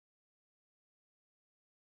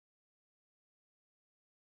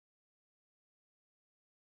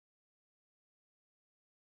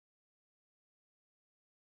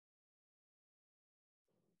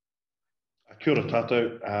Kia ora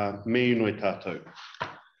tātou, me inoi tātou.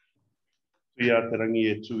 Tui a te rangi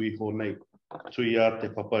e tui ho nei. Tui a te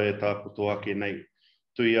papa e tākoto ake nei.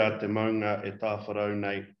 Tui a te maunga e tāwharau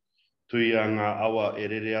nei. Tui a ngā awa e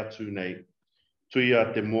rere atu nei. Tui a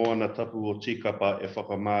te Moana tapu o Tīkapa e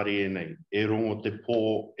whakamāri e nei. E rongo te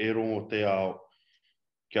pō, e rongo te ao.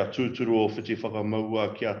 Kia tūturu o whiti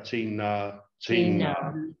whakamaua, kia tīna,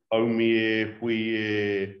 aumi e, hui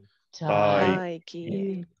e, tai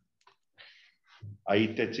ki. A i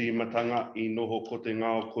te tīmatanga, i noho ko te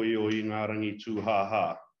ngāo koi o i ngā rangi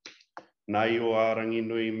tūhāhā. Nā i o ārangi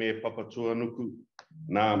nui me papatua nuku,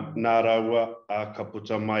 nā raua a ka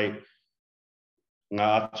puta mai, ngā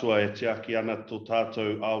atua e te aki ana tō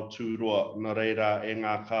tātou ao tūroa, nā reira e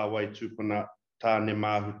ngā kāwai tūpuna, tāne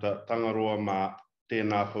māhuta, tangaroa mā,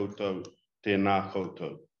 tēnā koutou, tēnā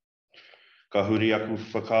koutou. Ka huri aku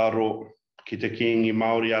whakaro ki te kiingi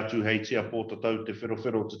Māori atu hei tia pōtatau te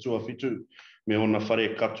whirowhiro te tuawhitu, me ona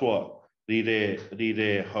whare katoa,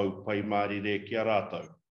 rire hau pai mā rire ki a rātou.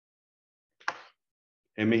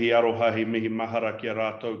 He mihi aroha, he mihi mahara ki a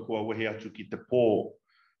rātou kua wehe atu ki te pō.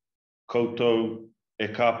 Koutou e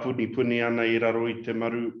ka puni ana i raro i te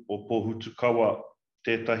maru o pōhutu kawa,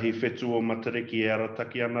 tētahi whetu o matariki e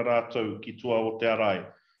arataki ana rātou ki tua o te arai.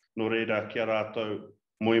 No reira ki a rātou,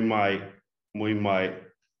 moi mai,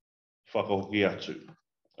 whakahoki atu.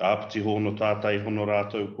 Āpiti hono tātai hono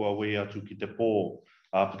rātou kua wei atu ki te pō.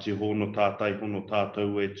 Āpiti hono tātai hono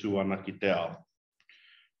tātou e tū ana ki te ao.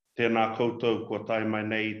 Tēnā koutou kua tai mai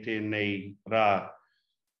nei tēnei rā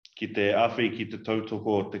ki te awhi ki te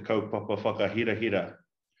tautoko te kaupapa whakahirahira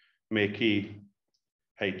me ki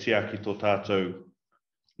hei tiaki tō tātou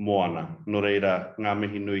Moana. No reira, ngā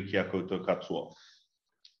mihi nui ki a koutou katoa.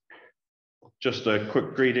 Just a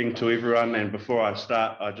quick greeting to everyone, and before I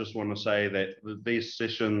start, I just want to say that these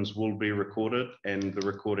sessions will be recorded and the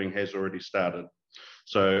recording has already started.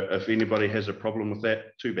 So if anybody has a problem with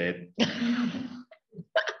that, too bad.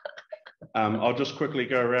 I'll just quickly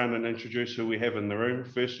go around and introduce who we have in the room.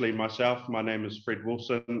 Firstly, myself, my name is Fred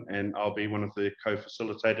Wilson, and I'll be one of the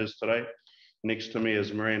co-facilitators today. Next to me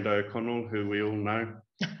is Miranda O'Connell, who we all know.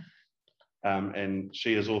 And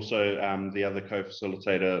she is also the other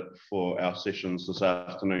co-facilitator for our sessions this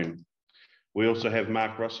afternoon. We also have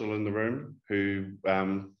Mark Russell in the room, who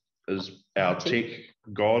is our tech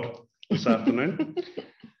god this afternoon.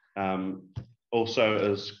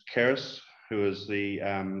 Also is Karis, who is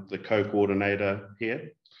the co-coordinator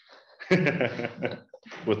here,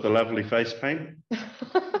 with the lovely face paint.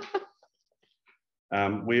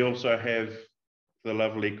 We also have the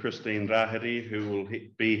lovely Christine Rahiri, who will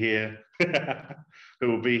be here,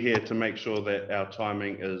 to make sure that our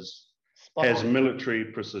timing has military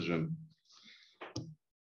precision.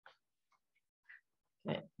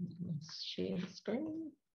 Okay, let's share the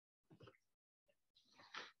screen.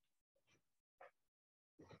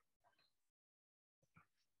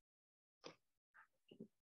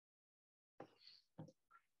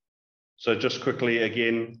 So just quickly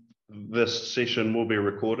again, this session will be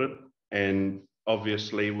recorded, and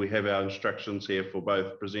obviously we have our instructions here for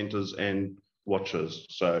both presenters and watchers.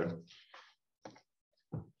 So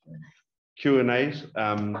Q&As,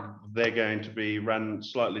 they're going to be run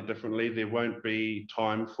slightly differently. There won't be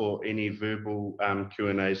time for any verbal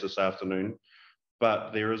Q&As this afternoon,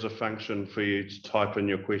 but there is a function for you to type in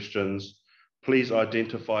your questions. Please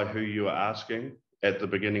identify who you are asking at the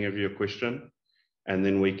beginning of your question, and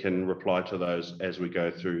then we can reply to those as we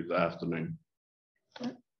go through the afternoon.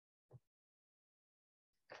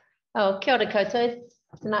 Oh, kia ora koutou,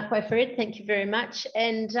 tēnā koe Fred, thank you very much.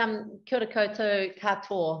 And kia ora koutou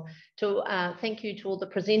katoa, thank you to all the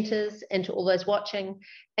presenters and to all those watching,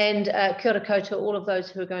 and kia ora koutou, all of those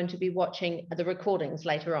who are going to be watching the recordings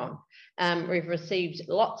later on. We've received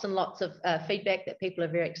lots and lots of feedback that people are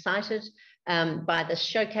very excited by this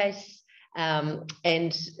showcase.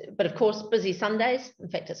 But of course, busy Sundays. In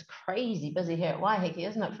fact, it's crazy busy here at Waiheke,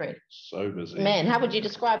 isn't it, Fred? So busy. Man, how would you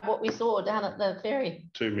describe what we saw down at the ferry?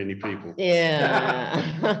 Too many people.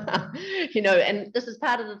 Yeah. You know, and this is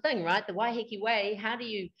part of the thing, right? The Waiheke way, how do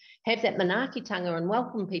you have that manaakitanga and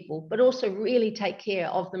welcome people, but also really take care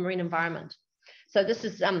of the marine environment? So this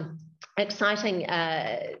is exciting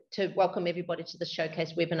to welcome everybody to the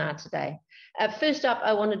showcase webinar today. First up,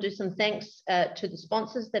 I want to do some thanks to the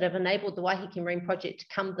sponsors that have enabled the Waiheke Marine Project to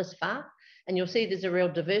come this far. And you'll see there's a real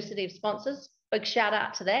diversity of sponsors. Big shout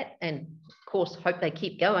out to that. And of course, hope they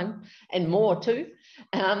keep going and more too.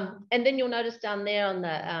 And then you'll notice down there on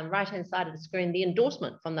the right-hand side of the screen, the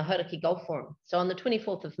endorsement from the Hauraki Gulf Forum. So on the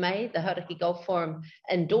 24th of May, the Hauraki Gulf Forum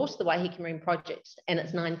endorsed the Waiheke Marine Project and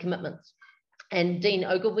its 9 commitments. And Dean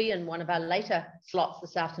Ogilvie, in one of our later slots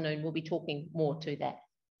this afternoon, will be talking more to that.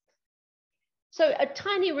 So a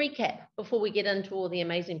tiny recap before we get into all the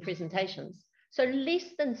amazing presentations. So less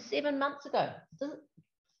than 7 months ago,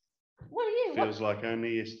 what are you? Feels like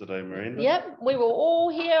only yesterday, Miranda. Yep, we were all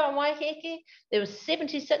here on Waiheke. There was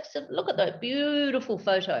 76, look at that beautiful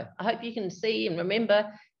photo. I hope you can see and remember.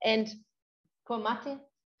 And ko mate,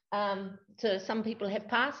 to some people have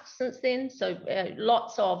passed since then. So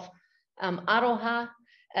lots of aroha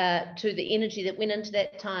to the energy that went into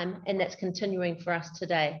that time, and that's continuing for us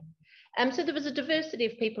today. So there was a diversity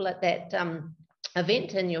of people at that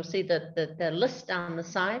event, and you'll see the list down the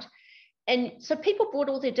side. And so people brought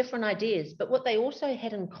all their different ideas, but what they also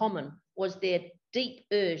had in common was their deep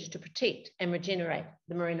urge to protect and regenerate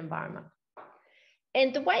the marine environment.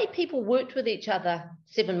 And the way people worked with each other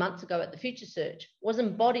 7 months ago at the Future Search was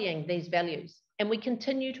embodying these values, and we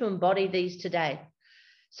continue to embody these today.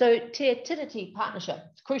 So Te Tiriti partnership,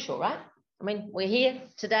 it's crucial, right? I mean, we're here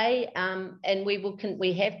today, and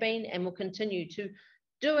we have been and will continue to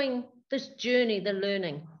doing this journey, the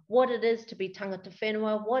learning, what it is to be tangata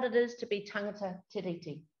whenua, what it is to be tangata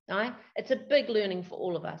tiriti, right? It's a big learning for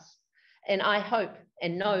all of us. And I hope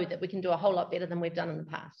and know that we can do a whole lot better than we've done in the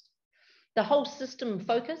past. The whole system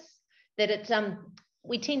focus, that it's,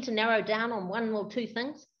 we tend to narrow down on one or two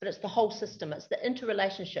things, but it's the whole system. It's the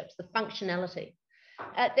interrelationships, the functionality.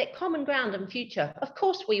 That common ground in future, of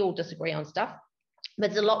course, we all disagree on stuff, but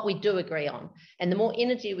there's a lot we do agree on. And the more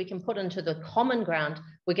energy we can put into the common ground,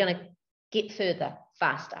 we're going to get further,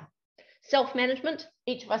 faster. Self-management,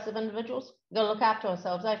 each of us as individuals, got to look after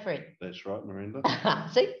ourselves, eh, Fred? That's right, Miranda.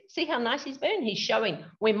 See how nice he's been? He's showing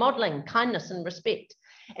we're modeling kindness and respect.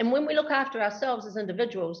 And when we look after ourselves as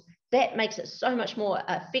individuals, that makes it so much more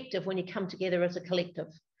effective when you come together as a collective.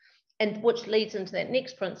 And which leads into that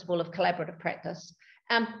next principle of collaborative practice.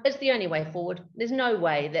 It's the only way forward. There's no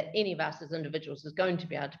way that any of us as individuals is going to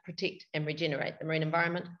be able to protect and regenerate the marine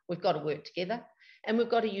environment. We've got to work together, and we've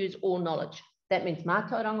got to use all knowledge. That means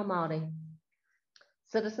mātauranga Māori,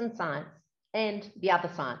 citizen science, and the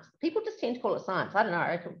other science. People just tend to call it science. I don't know.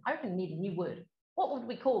 I reckon we need a new word. What would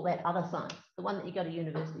we call that other science? The one that you go to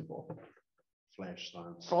university for? Flash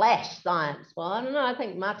science. Flash science. Well, I don't know. I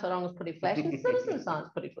think mātauranga is pretty flash, and citizen science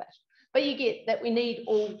is pretty flash. But you get that we need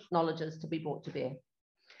all knowledges to be brought to bear.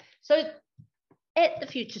 So at the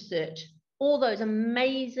Future Search, all those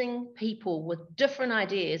amazing people with different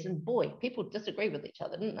ideas, and boy, people disagree with each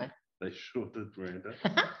other, didn't they? They sure did, Miranda.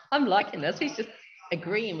 I'm liking this. He's just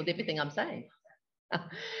agreeing with everything I'm saying.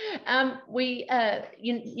 We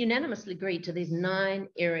unanimously agreed to these 9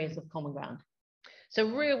 areas of common ground. So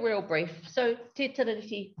real brief. So Te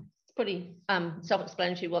Tiriti, it's pretty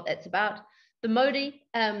self-explanatory what that's about. The Modi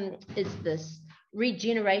is this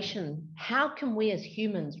regeneration. How can we as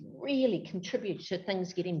humans really contribute to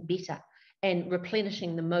things getting better and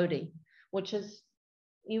replenishing the Modi, which is,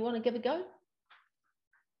 you want to give a go?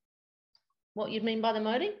 What you'd mean by the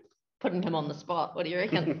Modi? Putting him on the spot. What do you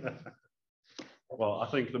reckon? Well,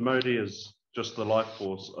 I think the Modi is just the life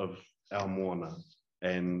force of our Moana,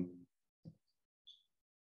 and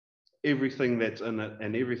everything that's in it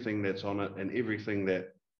and everything that's on it and everything that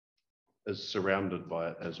is surrounded by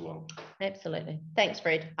it as well. Absolutely. Thanks,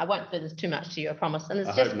 Fred. I won't do this too much to you, I promise. And it's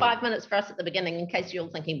I just hope 5 not. minutes for us at the beginning, in case you're all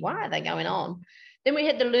thinking, why are they going on? Then we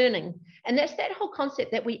had the learning. And that's that whole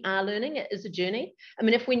concept that we are learning. It is a journey. I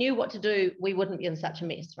mean, if we knew what to do, we wouldn't be in such a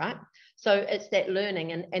mess, right? So it's that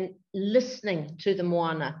learning and listening to the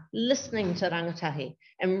moana, listening to rangatahi,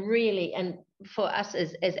 and really, and for us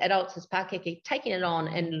as adults, as Pākeke, taking it on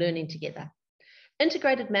and learning together.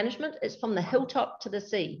 Integrated management is from the hilltop to the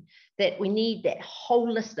sea, that we need that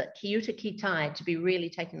holistic kia uta ki tai to be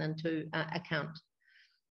really taken into account.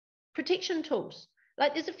 Protection tools.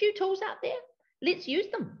 Like there's a few tools out there, let's use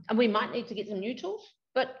them. And we might need to get some new tools,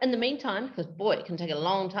 but in the meantime, because boy, it can take a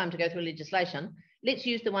long time to go through legislation, let's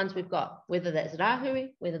use the ones we've got, whether that's rāhui,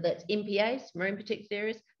 whether that's MPAs, marine protected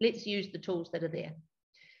areas, let's use the tools that are there.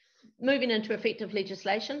 Moving into effective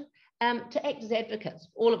legislation, to act as advocates.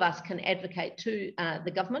 All of us can advocate to the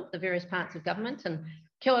government, the various parts of government, and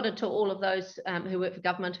kia ora to all of those who work for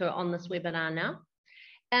government who are on this webinar now,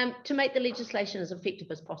 to make the legislation as effective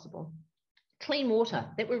as possible. Clean water,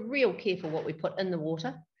 that we're real careful what we put in the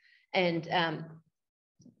water, and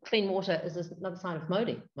clean water is another sign of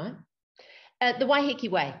Modi, right? The Waiheke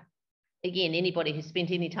Way. Again, anybody who's spent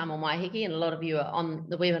any time on Waiheke, and a lot of you are on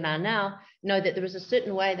the webinar now, know that there is a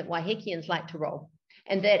certain way that Waihekeans like to roll.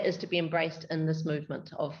 And that is to be embraced in this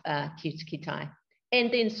movement of kia uta ki tai.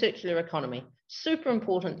 And then circular economy. Super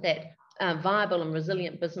important that viable and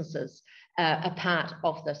resilient businesses are part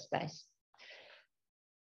of this space.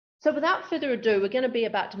 So without further ado, we're going to be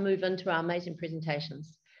about to move into our amazing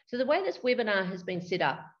presentations. So the way this webinar has been set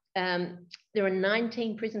up, there are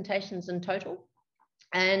 19 presentations in total,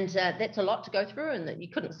 and that's a lot to go through, and that you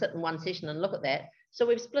couldn't sit in one session and look at that. So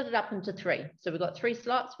we've split it up into 3. So we've got 3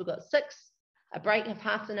 slots, we've got 6, a break of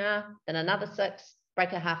half an hour, then another 6,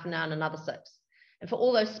 break of half an hour, and another 6. And for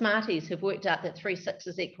all those smarties who've worked out that 3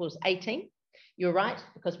 6s equals 18, you're right,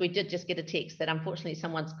 because we did just get a text that unfortunately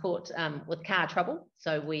someone's caught with car trouble.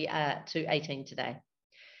 So we are to 18 today.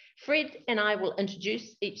 Fred and I will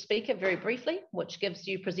introduce each speaker very briefly, which gives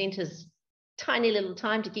you presenters tiny little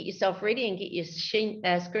time to get yourself ready and get your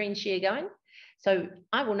screen share going. So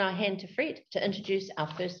I will now hand to Fred to introduce our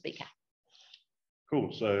first speaker.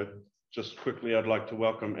 Cool. So just quickly, I'd like to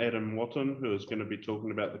welcome Adam Watton, who is going to be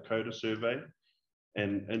talking about the CODA survey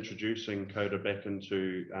and introducing CODA back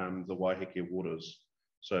into the Waiheke waters.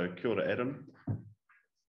 So kia ora, Adam.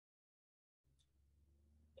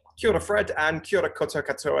 Kia ora, Fred, and kia ora koutou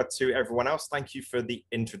katoa to everyone else. Thank you for the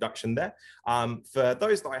introduction there. For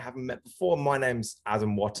those that I haven't met before, my name's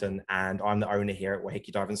Adam Watton, and I'm the owner here at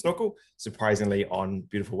Waiheke Dive and Snorkel, surprisingly on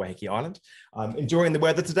beautiful Waiheke Island. Enjoying the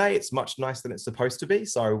weather today. It's much nicer than it's supposed to be.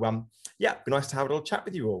 So yeah, it'd be nice to have a little chat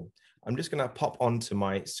with you all. I'm just going to pop onto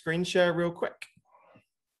my screen share real quick.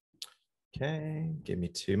 Okay, give me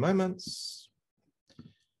 2 moments.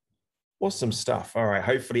 Awesome stuff. All right,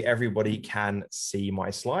 hopefully everybody can see my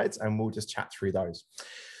slides and we'll just chat through those.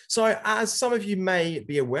 So as some of you may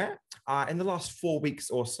be aware, in the last 4 weeks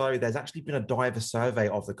or so, there's actually been a diver survey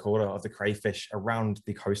of the CODA, of the crayfish around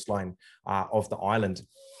the coastline of the island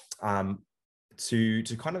to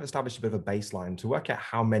kind of establish a bit of a baseline, to work out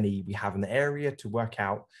how many we have in the area, to work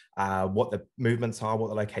out what the movements are, what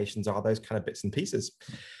the locations are, those kind of bits and pieces.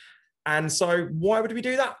 And so why would we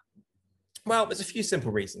do that? Well, there's a few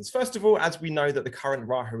simple reasons. First of all, as we know that the current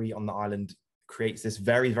rahui on the island creates this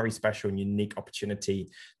very, very special and unique opportunity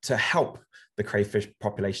to help the crayfish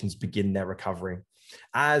populations begin their recovery.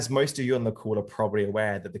 As most of you on the call are probably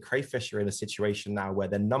aware, that the crayfish are in a situation now where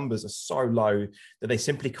their numbers are so low that they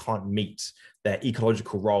simply can't meet their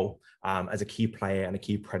ecological role as a key player and a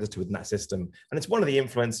key predator within that system. And it's one of the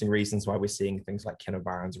influencing reasons why we're seeing things like kennel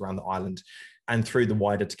barons around the island and through the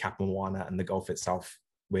wider Tīkapa, Moana and the Gulf itself.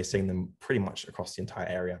 We're seeing them pretty much across the entire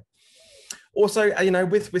area. Also, you know,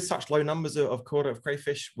 with such low numbers of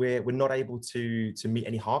crayfish, we're not able to meet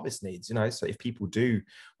any harvest needs, you know. So if people do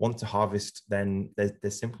want to harvest, then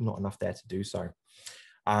there's simply not enough there to do so.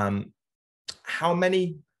 How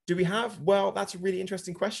many do we have? Well, that's a really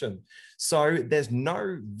interesting question. So there's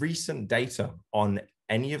no recent data on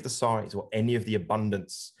any of the size or any of the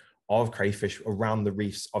abundance of crayfish around the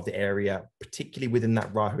reefs of the area, particularly within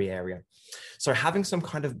that rahui area. So having some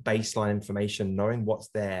kind of baseline information, knowing what's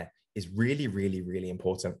there, is really, really, really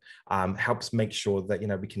important. Helps make sure that, you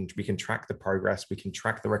know, we can track the progress, we can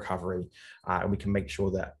track the recovery, and we can make sure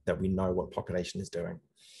that we know what the population is doing.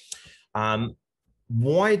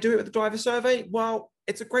 Why do it with the diver survey? Well,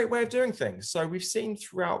 it's a great way of doing things. So we've seen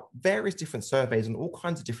throughout various different surveys and all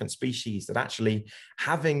kinds of different species that actually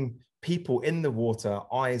having people in the water,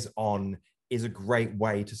 eyes on, is a great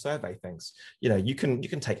way to survey things. You know, you can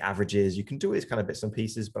take averages, you can do these kind of bits and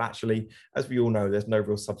pieces, but actually, as we all know, there's no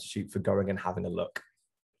real substitute for going and having a look.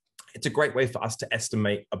 It's a great way for us to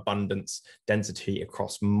estimate abundance density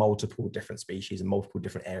across multiple different species and multiple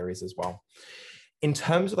different areas as well. In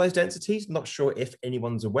terms of those densities, not sure if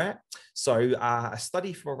anyone's aware. So a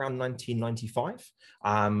study from around 1995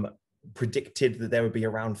 predicted that there would be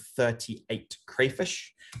around 38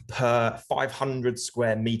 crayfish per 500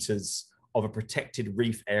 square meters of a protected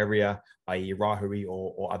reef area, i.e. rahui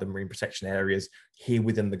or other marine protection areas here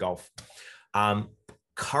within the Gulf.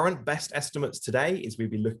 Current best estimates today is we'd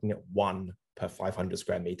be looking at 1 per 500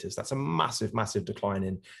 square meters. That's a massive, massive decline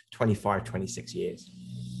in 25, 26 years.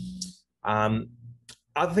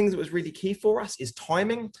 Other things that was really key for us is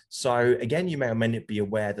timing. So again, you may or may not be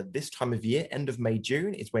aware that this time of year, end of May,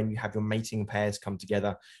 June, is when you have your mating pairs come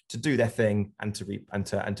together to do their thing and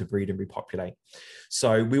to breed and repopulate.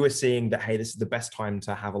 So we were seeing that, hey, this is the best time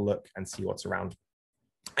to have a look and see what's around.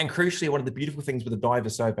 And crucially, one of the beautiful things with the diver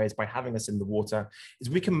surveys by having us in the water is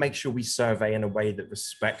we can make sure we survey in a way that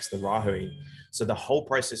respects the rahui. So the whole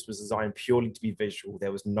process was designed purely to be visual.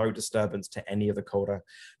 There was no disturbance to any of the CODA,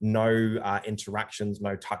 no interactions,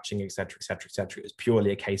 no touching, et cetera, et cetera, et cetera. It was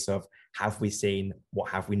purely a case of, have we seen, what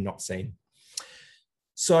have we not seen?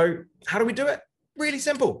 So how do we do it? Really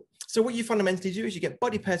simple. So what you fundamentally do is you get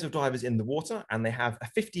buddy pairs of divers in the water and they have a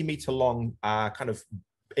 50-meter long kind of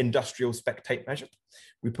industrial spec tape measure.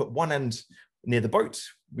 We put one end near the boat,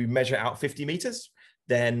 we measure out 50 meters.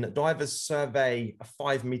 Then divers survey a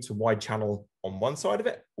 5-meter wide channel on one side of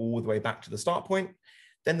it, all the way back to the start point.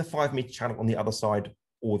 Then the 5-meter channel on the other side,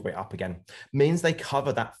 all the way up again. Means they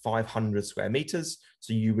cover that 500 square meters.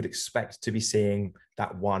 So you would expect to be seeing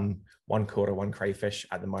that one crayfish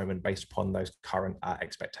at the moment based upon those current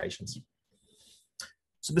expectations.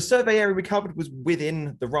 So the survey area we covered was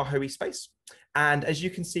within the Rahui space. And as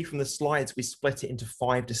you can see from the slides, we split it into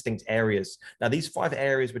 5 distinct areas. Now, these 5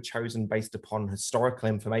 areas were chosen based upon historical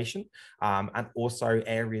information and also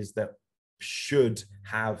areas that should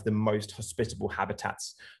have the most hospitable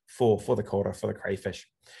habitats for the kora, for the crayfish.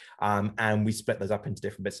 And we split those up into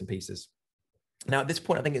different bits and pieces. Now, at this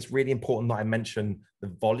point, I think it's really important that I mention the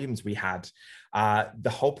volumes we had. The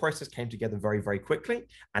whole process came together very, very quickly,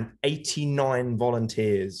 and 89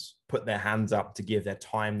 volunteers put their hands up to give their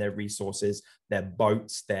time, their resources, their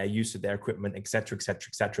boats, their use of their equipment, et cetera,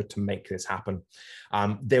 to make this happen.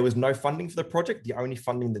 There was no funding for the project. The only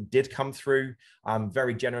funding that did come through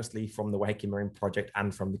very generously from the Waiheke Marine Project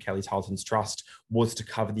and from the Kelly Tarleton's Trust was to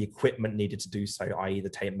cover the equipment needed to do so, i.e. the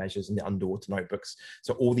tape measures and the underwater notebooks.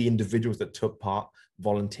 So all the individuals that took part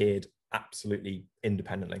volunteered absolutely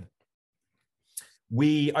independently.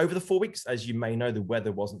 Over the 4 weeks, as you may know, the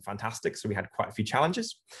weather wasn't fantastic, so we had quite a few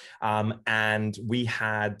challenges. And we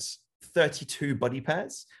had 32 buddy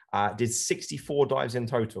pairs, did 64 dives in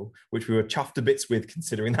total, which we were chuffed to bits with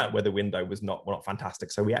considering that weather window was not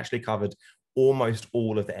fantastic. So we actually covered almost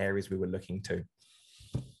all of the areas we were looking to.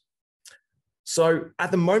 So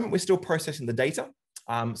at the moment, we're still processing the data.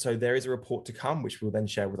 So there is a report to come, which we'll then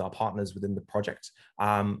share with our partners within the project.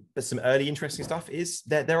 But some early interesting stuff is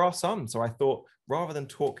that there are some. So I thought rather than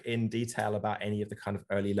talk in detail about any of the kind of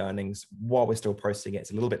early learnings while we're still processing it,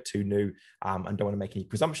 it's a little bit too new and don't want to make any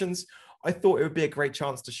presumptions. I thought it would be a great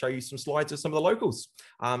chance to show you some slides of some of the locals.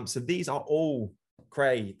 So these are all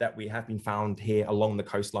cray that we have been found here along the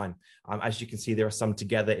coastline. As you can see, there are some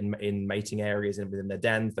together in mating areas and within their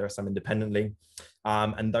dens. There are some independently.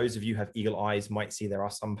 And those of you who have eagle eyes might see there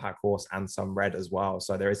are some pack horse and some red as well.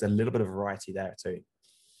 So there is a little bit of variety there too.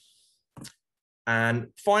 And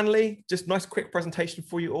finally, just a nice quick presentation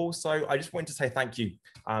for you all. So I just wanted to say thank you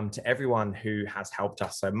to everyone who has helped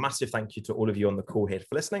us. So massive thank you to all of you on the call here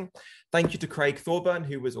for listening. Thank you to Craig Thorburn,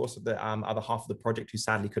 who was also the other half of the project, who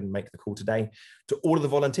sadly couldn't make the call today. To all of the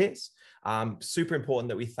volunteers, super important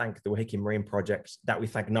that we thank the Waiheke Marine Project, that we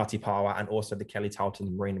thank Ngāti Pawa and also the Kelly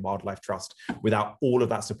Tarleton Marine and Wildlife Trust. Without all of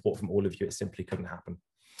that support from all of you, it simply couldn't happen.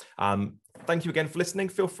 Thank you again for listening.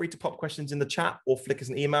 Feel free to pop questions in the chat or flick us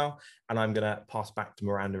an email, and I'm going to pass back to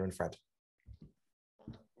Miranda and Fred.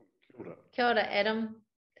 Kia ora, Adam.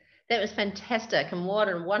 That was fantastic, and what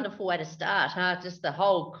a wonderful way to start, huh? Just the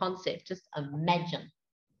whole concept, just imagine,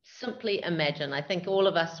 simply imagine. I think all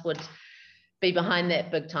of us would be behind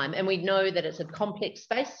that big time, and we know that it's a complex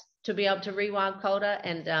space to be able to rewild kora,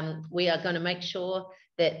 and we are going to make sure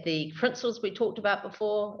that the principles we talked about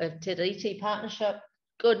before, of Te Riti partnership,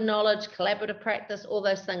 good knowledge, collaborative practice, all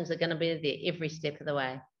those things are going to be there every step of the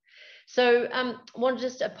way. So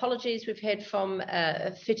just apologies we've had from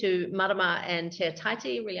Whitu Marama and Te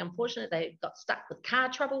Taiti. Really unfortunate, they got stuck with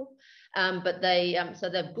car trouble. But so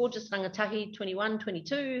they're gorgeous rangatahi 21,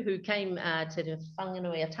 22 who came to the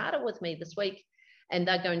Whanganui Atara with me this week, and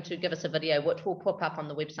they're going to give us a video which will pop up on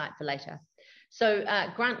the website for later. So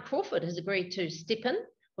Grant Crawford has agreed to step in,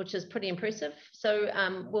 which is pretty impressive. So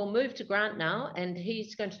we'll move to Grant now, and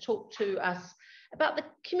he's going to talk to us about the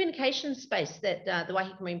communication space that the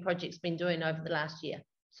Waiheke Marine Project's been doing over the last year.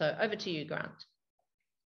 So over to you, Grant.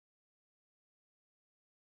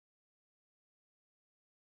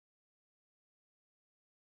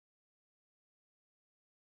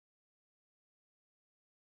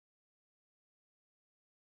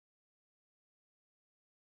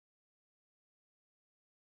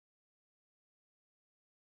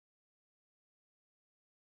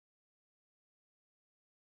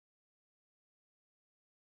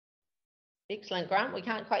 Excellent, Grant. We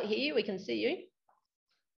can't quite hear you. We can see you.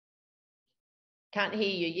 Can't hear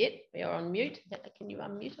you yet. We are on mute. Can you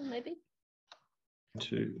unmute him maybe?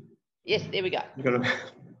 Yes, there we go.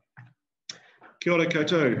 Kia ora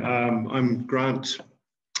koutou. I'm Grant.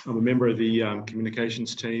 I'm a member of the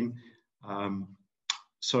communications team.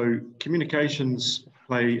 So communications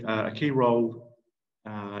play a key role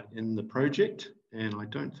in the project, and I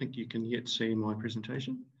don't think you can yet see my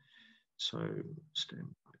presentation. So stand.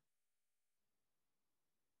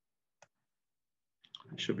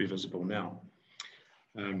 It should be visible now.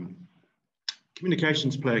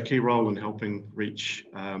 Communications play a key role in helping reach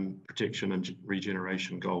protection and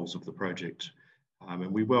regeneration goals of the project,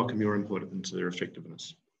 and we welcome your input into their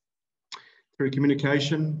effectiveness. Through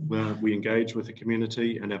communication, we engage with the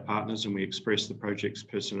community and our partners, and we express the project's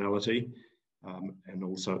personality and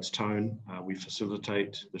also its tone. We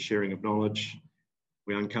facilitate the sharing of knowledge,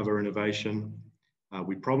 we uncover innovation,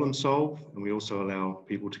 we problem solve, and we also allow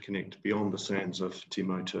people to connect beyond the sands of Te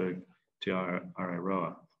Motu, Te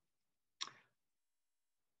Arai.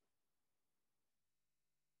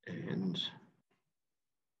 And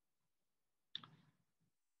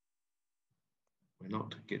we're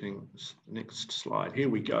not getting the next slide. Here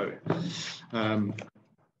we go. In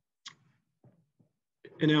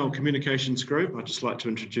our communications group, I'd just like to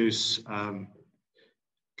introduce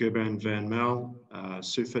Gerben van Mel,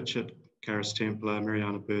 Sue Fitchett, Karis Templer,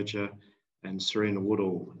 Mariana Berger, and Serena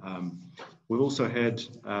Woodall. We've also had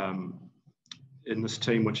in this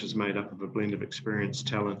team, which is made up of a blend of experience,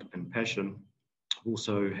 talent, and passion,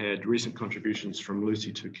 also had recent contributions from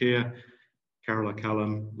Lucy Tukea, Carola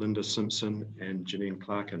Cullum, Linda Simpson, and Janine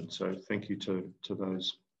Clarkin. So thank you to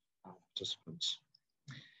those participants.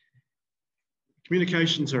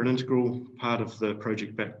 Communications are an integral part of the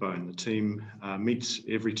project backbone. The team meets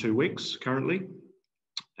every 2 weeks currently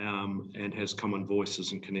and has common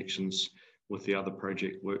voices and connections with the other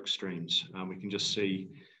project work streams. We can just see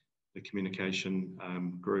the communication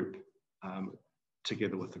group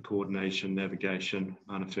together with the coordination, navigation,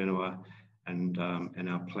 mana whenua, and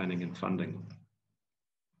our planning and funding.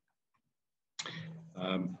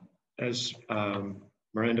 As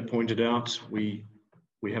Miranda pointed out, we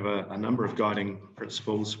have a number of guiding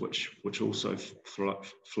principles which also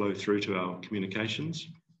flow through to our communications.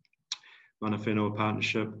 Mana whenua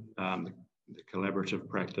partnership, the collaborative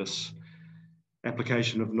practice,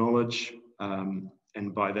 application of knowledge,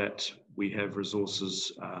 and by that we have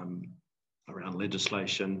resources around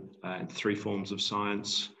legislation and 3 forms of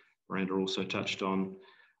science. Miranda also touched on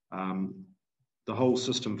the whole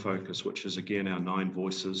system focus, which is again our 9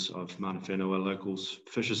 voices of mana whenua, locals,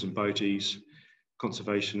 fishers and boaties,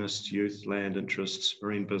 conservationists, youth, land interests,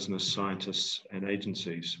 marine business, scientists, and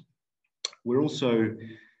agencies. We're also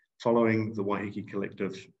following the Waiheke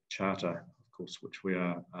Collective Charter, of course, which we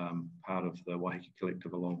are part of the Waiheke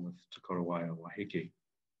Collective along with Te Korowaia Waiheke.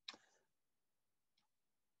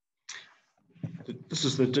 This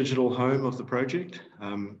is the digital home of the project.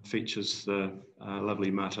 Features the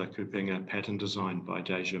lovely Mata Kupenga pattern design by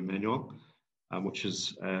Deja Manuel, which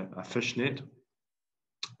is a fish net,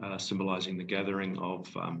 symbolising the gathering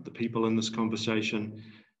of the people in this conversation,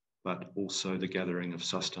 but also the gathering of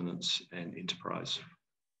sustenance and enterprise.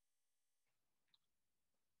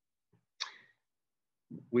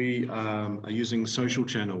 We are using social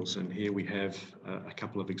channels, and here we have a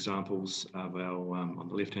couple of examples of our, on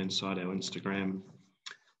the left-hand side, our Instagram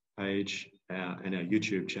page and our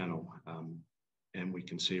YouTube channel. And we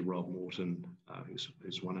can see Rob Morton,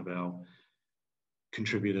 who's one of our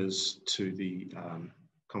contributors to the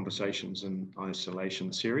Conversations in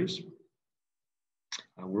Isolation series.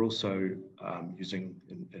 We're also using,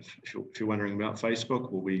 if you're wondering about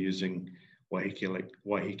Facebook, we'll be using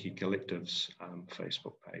Waiheke Collective's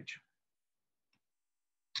Facebook page.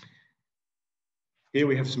 Here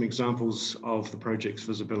we have some examples of the project's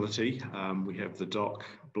visibility. We have the doc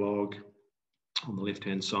blog on the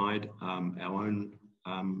left-hand side, our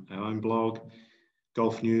own blog,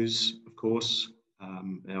 golf news, of course,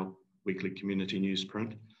 our weekly community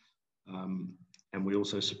newsprint, and we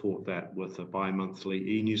also support that with a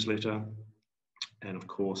bi-monthly e-newsletter, and of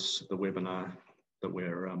course the webinar that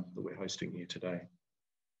we're hosting here today.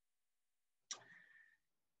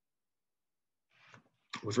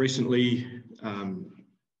 We've recently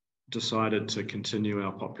decided to continue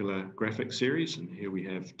our popular graphic series, and here we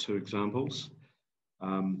have 2 examples.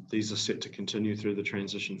 These are set to continue through the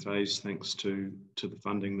transition phase thanks to the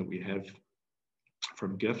funding that we have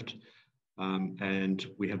from GIFT, and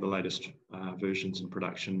we have the latest versions in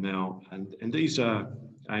production now, and these are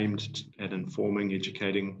aimed at informing,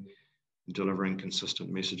 educating, delivering consistent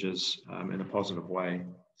messages in a positive way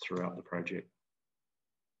throughout the project.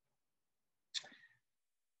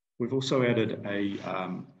 We've also added a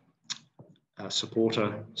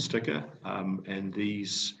supporter sticker, and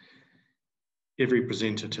every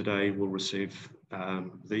presenter today will receive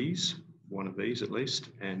one of these at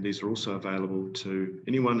least, and these are also available to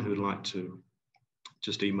anyone who would like to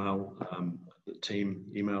just email the team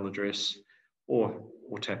email address or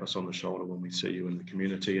tap us on the shoulder when we see you in the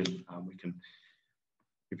community, and we can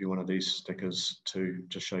give you one of these stickers to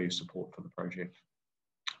show your support for the project.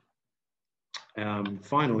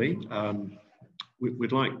 Finally,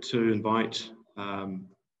 we'd like to invite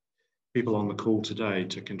people on the call today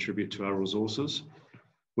to contribute to our resources.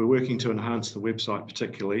 We're working to enhance the website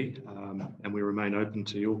particularly, and we remain open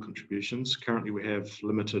to your contributions. Currently, we have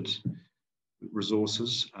limited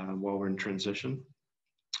resources while we're in transition.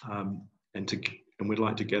 And we'd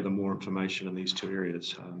like to gather more information in these two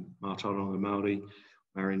areas, Mātauranga Māori,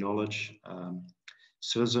 Maori knowledge,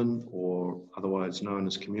 citizen, or otherwise known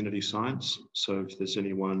as community science. So if there's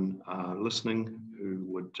anyone listening who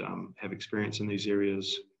would have experience in these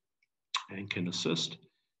areas and can assist,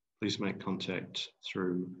 please make contact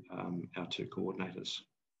through our two coordinators.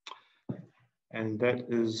 And that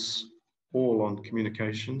is all on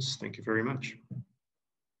communications. Thank you very much.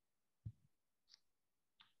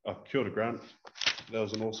 Kia ora, Grant. That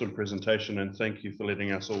was an awesome presentation, and thank you for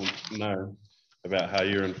letting us all know about how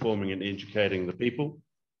you're informing and educating the people,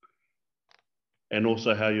 and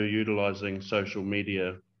also how you're utilising social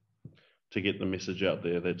media to get the message out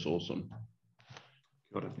there. That's awesome.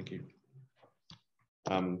 Kia ora, thank you.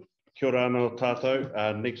 Kia ora anō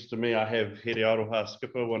tātou. Next to me, I have Here Aroha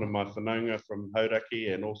Skipper, one of my whanaunga from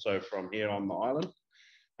Hauraki and also from here on the island.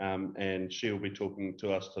 And she'll be talking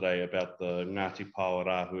to us today about the Ngāti Pāo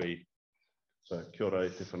Rāhui. So, kia ora e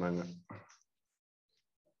te whanaunga.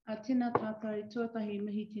 Tēnā tātou, tuatahi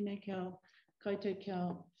mihi tēnei kia koutou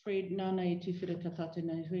kia Fred nāna i tūwhira ka tātou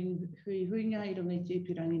nei huinga I runga I te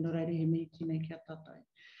ipurangi no reire he mihi tēnei kia tātou.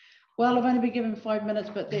 Well, I've only been given 5 minutes,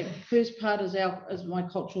 but that first part is my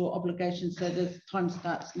cultural obligation, so the time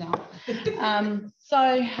starts now.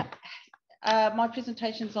 My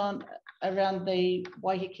presentation's around the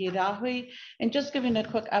Waiheke Rāhui, and just giving a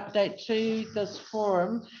quick update to this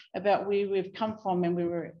forum about where we've come from and where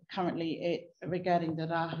we're currently at regarding the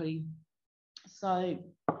Rāhui. So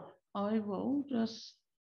I will just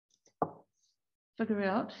figure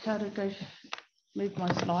out how to move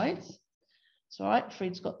my slides. It's all right,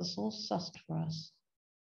 Fred's got this all sussed for us.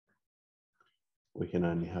 We can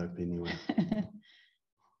only hope anyway.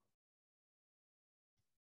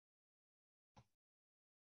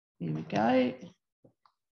 There we go.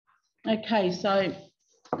 Okay, so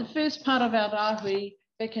the first part of our Rāhui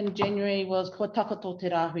back in January was Kua Takato Te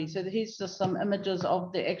Rāhui. So here's just some images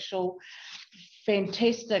of the actual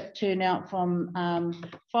fantastic turnout from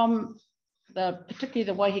particularly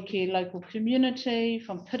the Waiheke local community,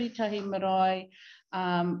 from Piritahi Marae,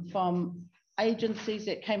 from agencies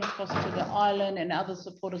that came across to the island and other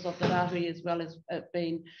supporters of the Rāhui, as well as it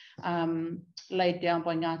being laid down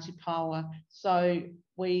by Ngāti Pāoa. So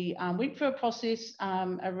we went through a process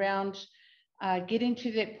around getting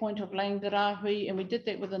to that point of laying the Rāhui, and we did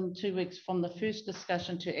that within 2 weeks from the first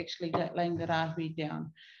discussion to actually laying the Rāhui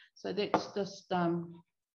down. So that's just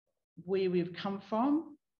where we've come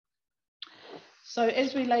from. So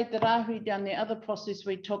as we laid the Rāhui down, the other process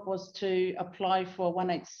we took was to apply for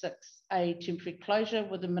 186A temporary closure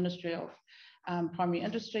with the Ministry of Primary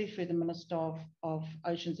Industry through the Minister of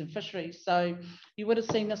Oceans and Fisheries. So you would have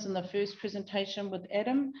seen this in the first presentation with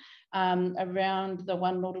Adam around the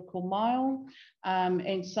 1 nautical mile.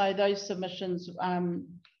 And so those submissions,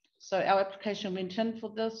 so our application went in for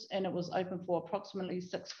this, and it was open for approximately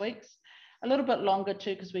 6 weeks. A little bit longer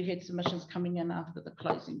too, because we had submissions coming in after the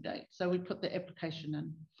closing date. So we put the application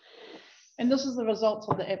in. And this is the results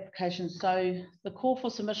of the application. So the call for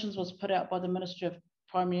submissions was put out by the Ministry of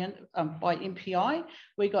Primary, by MPI.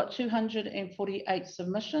 We got 248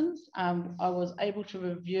 submissions. I was able to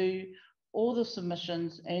review all the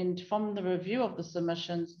submissions, and from the review of the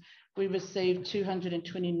submissions, we received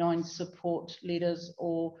 229 support letters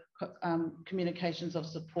or communications of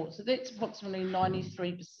support. So that's approximately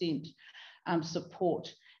 93%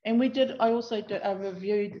 support. And I also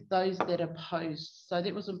reviewed those that opposed. So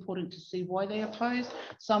that was important to see why they opposed.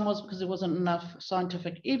 Some was because there wasn't enough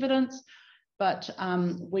scientific evidence, but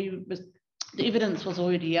the evidence was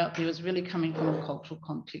already out there. It was really coming from a cultural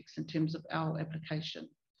context in terms of our application.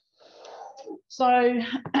 So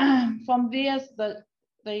from there,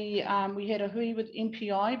 we had a hui with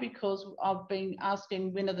MPI because I've been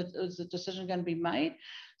asking when is the decision going to be made.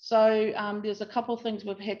 So there's a couple of things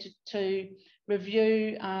we've had to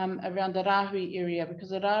review around the Rāhui area, because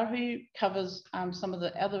the Rāhui covers some of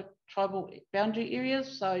the other tribal boundary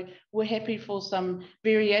areas. So we're happy for some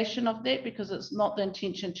variation of that, because it's not the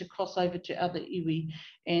intention to cross over to other iwi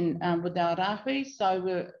and with our Rāhui. So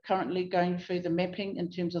we're currently going through the mapping in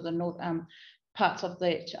terms of the parts of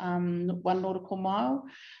that 1 nautical mile.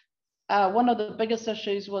 One of the biggest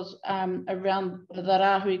issues was around the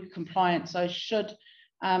Rāhui compliance. So should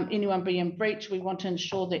anyone be in breach, we want to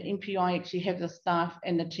ensure that MPI actually have the staff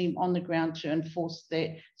and the team on the ground to enforce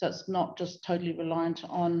that, so it's not just totally reliant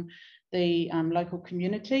on the local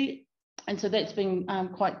community. And so that's been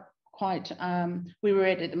quite we were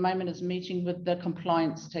at the moment is meeting with the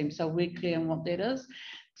compliance team, so we're clear on what that is.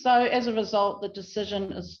 So as a result, the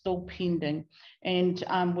decision is still pending. And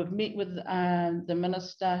we've met with the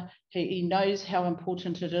Minister. He knows how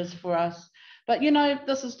important it is for us. But, you know,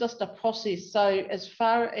 this is just a process. So as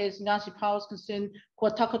far as Ngāti Pāo is concerned,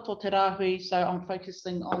 kua takato te rāhui, so I'm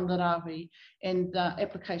focusing on the rāhui, and the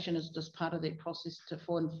application is just part of that process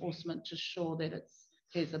for enforcement to ensure that it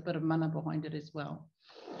has a bit of mana behind it as well.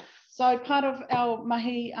 So part of our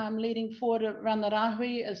mahi leading forward around the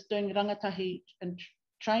rāhui is doing rangatahi and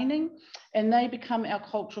training, and they become our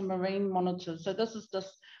cultural marine monitors. So this is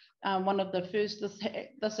just one of the first.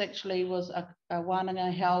 This actually was a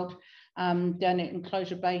wānanga held down at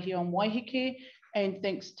Enclosure Bay here on Waiheke, and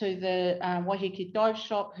thanks to the Waiheke dive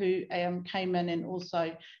shop who came in and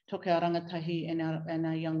also took our rangatahi and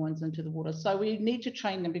our young ones into the water. So we need to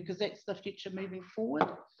train them because that's the future moving forward.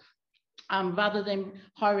 Rather than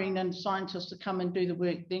hiring in scientists to come and do the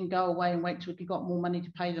work, then go away and wait till we've got more money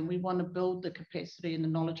to pay them. We want to build the capacity and the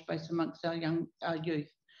knowledge base amongst our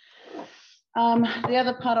youth. The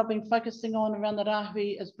other part I've been focusing on around the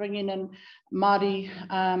rāhui is bringing in Māori,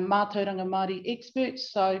 mātauranga Māori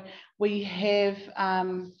experts. So we have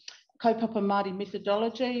kaupapa Māori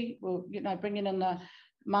methodology. We'll, you know, bringing in the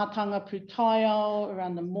mātanga pūtaiao,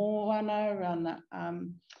 around the Moana, around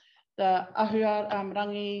the ahua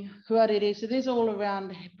rangi, huarere. So there's all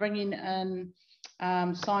around bringing in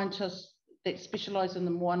scientists that specialise in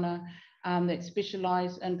the Moana, that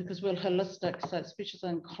specialise in, because we're holistic, so it specialises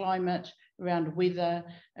in climate, around weather,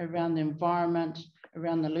 around the environment,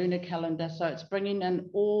 around the lunar calendar. So it's bringing in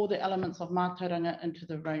all the elements of mātauranga into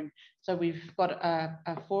the room. So we've got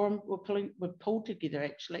a forum we've pulled together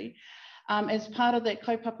actually. As part of that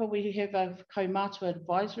kaupapa, we have a kaumātua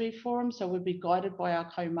advisory forum, so we'll be guided by our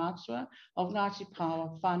kaumātua of Ngāti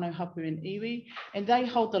Pāo, whānau hapu and iwi, and they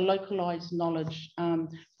hold the localised knowledge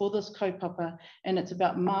for this kaupapa, and it's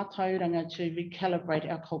about mātauranga to recalibrate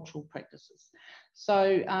our cultural practices.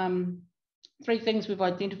 So 3 things we've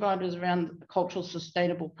identified is around cultural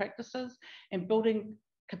sustainable practices and building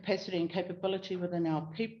capacity and capability within our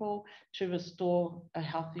people to restore a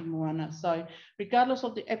healthy moana. So regardless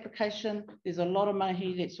of the application, there's a lot of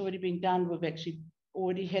mahi that's already been done. We've actually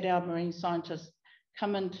already had our marine scientists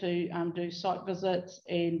come in to do site visits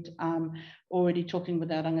and already talking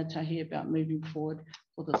with our rangatahi about moving forward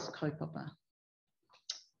for this kaupapa.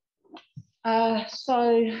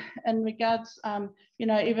 So in regards, you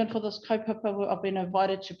know, even for this kaupapa, I've been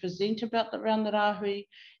invited to present about around the rāhui.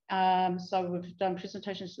 So we've done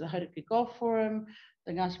presentations to the Hauraki Golf Forum,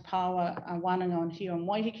 the Ngāti Pāo wānanga on here on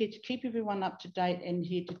Waiheke to keep everyone up to date, and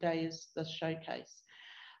here today is the showcase.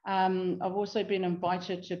 I've also been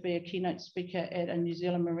invited to be a keynote speaker at a New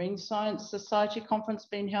Zealand Marine Science Society conference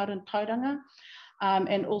being held in Tauranga,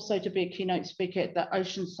 and also to be a keynote speaker at the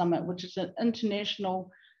Ocean Summit, which is an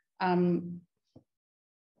international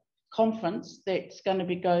conference that's going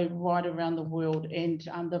to go right around the world, and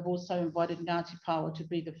they've also invited Ngāti Pāo to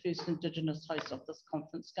be the first Indigenous host of this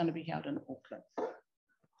conference. It's going to be held in Auckland.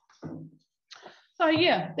 So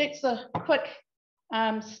yeah, that's a quick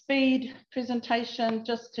speed presentation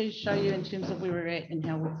just to show you in terms of where we're at and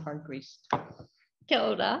how we've progressed. Kia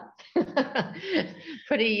ora.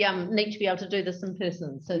 Pretty neat to be able to do this in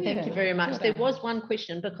person. So thank you very much. There was one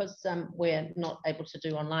question because we're not able to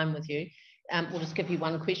do online with you. We'll just give you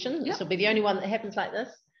one question. This will be the only one that happens like this.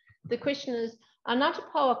 The question is, are Ngāti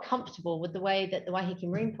Pāo comfortable with the way that the Waiheke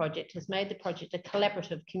Marine Project has made the project a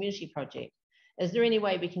collaborative community project? Is there any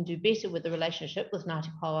way we can do better with the relationship with Ngāti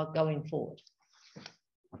Pāo going forward?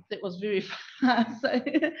 That was very fast.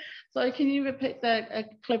 So can you repeat the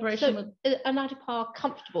collaboration? So are Ngāti Pāo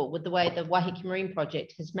comfortable with the way the Waiheke Marine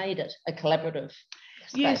Project has made it a collaborative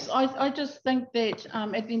space? Yes, I just think that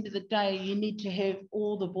at the end of the day, you need to have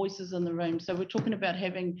all the voices in the room. So we're talking about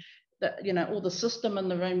having the, you know, all the system in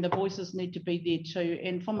the room, the voices need to be there too.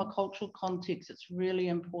 And from a cultural context, it's really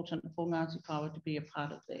important for Ngāti Pāo to be a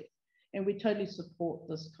part of that. And we totally support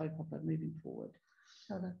this kaupapa moving forward.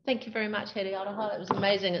 Thank you very much, Heri Aroha. It was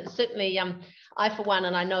amazing. It's certainly, I for one,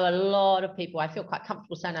 and I know a lot of people, I feel quite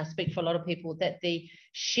comfortable saying I speak for a lot of people, that the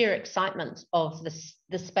sheer excitement of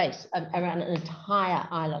the space around an entire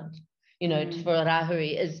island, you know, for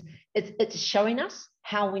Rāhui is, it's showing us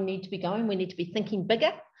how we need to be going. We need to be thinking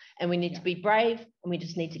bigger, and we need to be brave, and we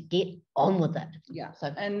just need to get on with it. Yeah,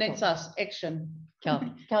 so, and that's us, action. Kia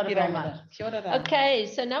ora very much. Okay,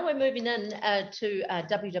 so now we're moving in to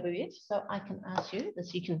WWF. So I can ask you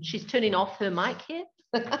this. You can. She's turning off her mic here.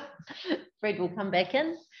 Fred will come back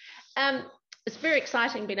in. It's very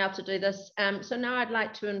exciting being able to do this. So now I'd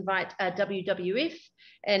like to invite WWF,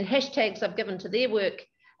 and hashtags I've given to their work: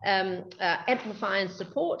 amplify and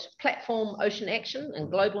support, platform, ocean action,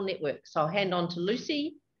 and global network. So I'll hand on to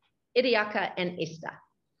Lucy Iriaka and Esther.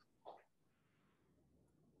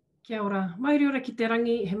 Kia ora. Mauri ora ki te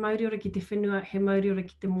rangi, he mauri ora ki te whenua, he mauri ora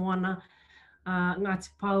ki te moana. Ngā te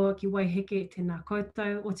pāua ki Waiheke, tēnā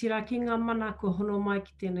koutou. O tira ki ngā mana ko hono mai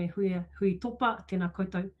ki tēnei hui topa, tēnā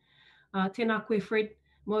koutou. Tēnā koe Fred,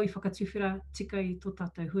 mau I whakatuwhira, tika I tō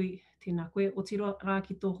tātou hui, tēnā koe. O tira rā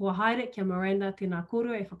ki tō hoa haere, kia Miranda, tēnā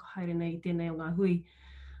kōrua, e whakahaere nei I tēnei o ngā hui.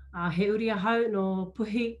 He uri ahau no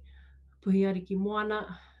puhi ari ki Moana,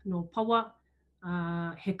 no Pawa,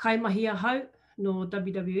 he kaimahi ahau no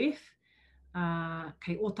WWF,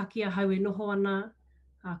 kei Otaki ahau e noho ana,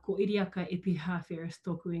 ko Iriaka e piha Ferris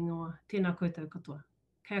tōku ingoa. Tēnā koutou katoa.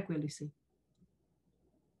 Kei a koe, Lucy.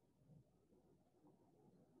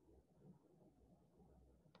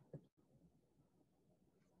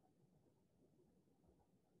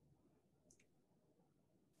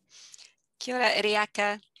 Kia ora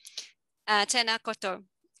Iriaka, tēnā koto.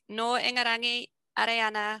 No Ingarangi, arai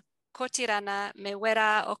ana, kotirana, me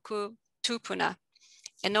wera oku tūpuna.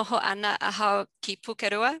 E noho ana ahau ki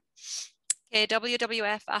Pukerua. Ke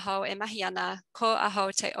WWF ahau e mahi ana, ko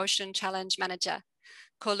ahau te Ocean Challenge Manager.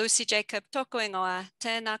 Ko Lucy Jacob tōku ingoa,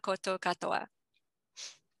 tēnā koto katoa.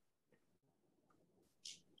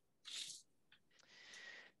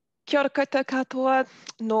 Kia ora koutou katoa,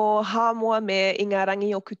 no Hāmoa me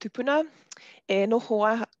Ingarangi o Kutupuna. E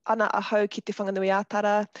noho ana ahau ki te whanganui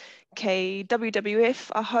ātara, kei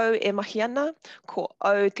WWF ahau e mahi ana, ko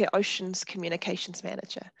au te Oceans Communications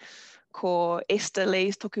Manager. Ko Esther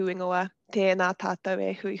Lees toku ingoa, tēnā tātou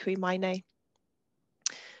e hui mai nei.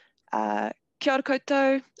 Kia ora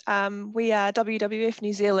koutou, we are WWF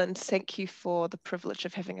New Zealand. Thank you for the privilege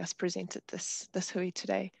of having us present at this hui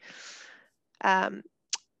today.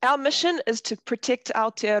 Our mission is to protect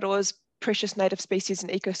Aotearoa's precious native species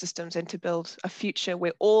and ecosystems and to build a future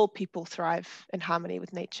where all people thrive in harmony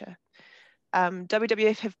with nature.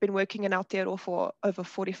 WWF have been working in Aotearoa for over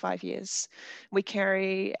 45 years. We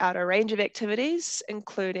carry out a range of activities,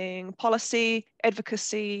 including policy,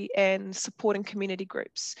 advocacy, and supporting community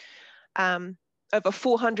groups. Over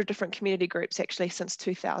 400 different community groups actually since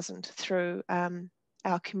 2000 through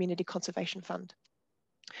our Community Conservation Fund.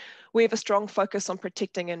 We have a strong focus on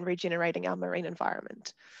protecting and regenerating our marine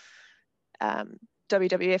environment.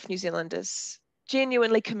 WWF New Zealand is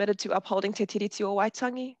genuinely committed to upholding Te Tiriti o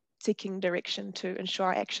Waitangi, seeking direction to ensure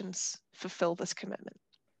our actions fulfill this commitment.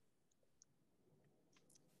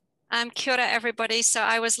 Kia ora everybody. So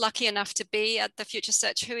I was lucky enough to be at the Future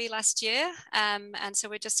Search Hui last year. And so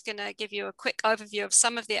we're just going to give you a quick overview of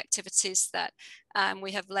some of the activities that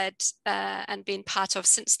we have led and been part of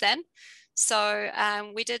since then. So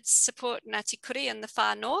we did support Ngāti Kuri in the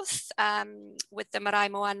far north with the Marae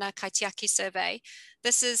Moana Kaitiaki survey.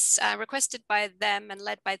 This is requested by them and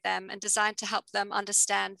led by them and designed to help them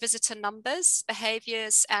understand visitor numbers,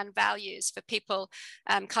 behaviours and values for people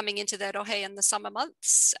coming into their rohe in the summer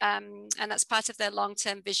months. And that's part of their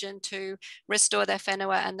long-term vision to restore their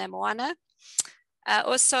whenua and their moana.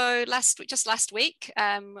 Also, just last week,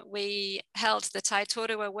 we held the Tai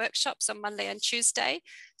Tōrua workshops on Monday and Tuesday.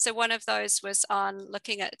 So one of those was on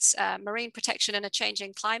looking at marine protection in a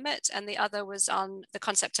changing climate, and the other was on the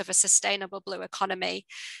concept of a sustainable blue economy.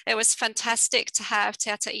 It was fantastic to have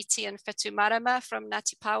Te Ata Iti and Whetu Marama from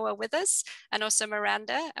Ngāti Pawa with us, and also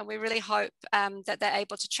Miranda, and we really hope that they're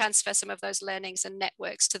able to transfer some of those learnings and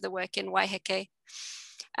networks to the work in Waiheke.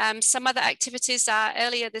 Some other activities are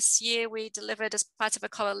earlier this year, we delivered as part of a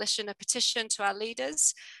coalition a petition to our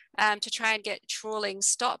leaders to try and get trawling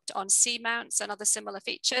stopped on seamounts and other similar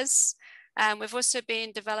features. We've also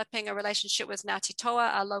been developing a relationship with Ngāti Toa,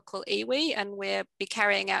 our local iwi, and we'll be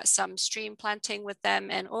carrying out some stream planting with them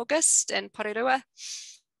in August in Porirua.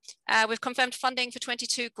 We've confirmed funding for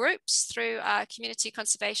 22 groups through our Community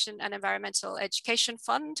Conservation and Environmental Education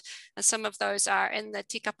Fund, and some of those are in the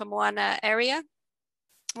Tīkapa Moana area.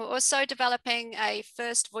 We're also developing a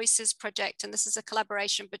First Voices project, and this is a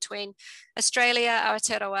collaboration between Australia,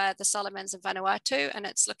 Aotearoa, the Solomons and Vanuatu, and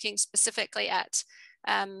it's looking specifically at,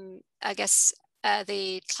 I guess,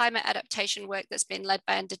 the climate adaptation work that's been led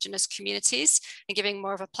by Indigenous communities and giving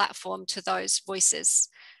more of a platform to those voices.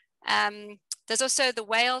 There's also the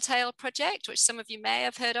Whale Tail project, which some of you may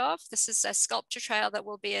have heard of. This is a sculpture trail that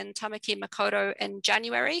will be in Tamaki Makaurau in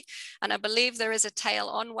January. And I believe there is a tail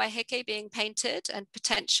on Waiheke being painted, and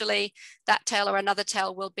potentially that tail or another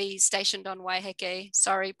tail will be stationed on Waiheke,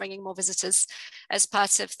 sorry, bringing more visitors as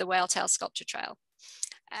part of the Whale Tail sculpture trail.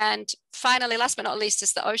 And finally, last but not least,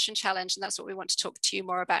 is the Ocean Challenge, and that's what we want to talk to you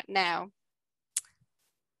more about now.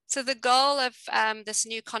 So the goal of this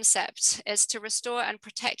new concept is to restore and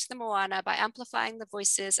protect the Moana by amplifying the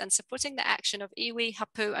voices and supporting the action of iwi,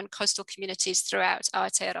 hapu, and coastal communities throughout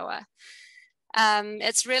Aotearoa.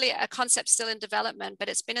 It's really a concept still in development, but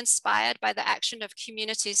it's been inspired by the action of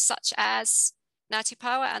communities such as Ngāti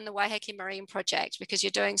Pawa and the Waiheke Marine Project, because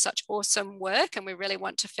you're doing such awesome work and we really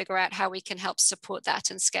want to figure out how we can help support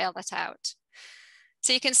that and scale that out.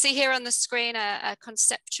 So you can see here on the screen a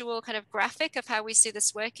conceptual kind of graphic of how we see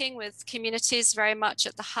this working, with communities very much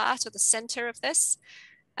at the heart or the center of this.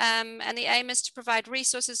 And the aim is to provide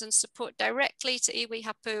resources and support directly to iwi,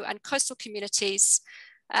 hapu, and coastal communities,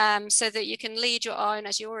 so that you can lead your own,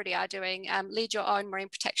 as you already are doing, lead your own marine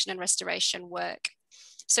protection and restoration work.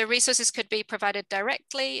 So resources could be provided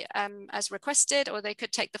directly as requested, or they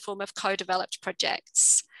could take the form of co-developed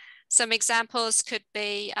projects. Some examples could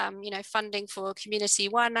be, funding for community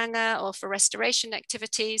wānanga or for restoration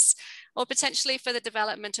activities, or potentially for the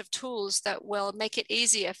development of tools that will make it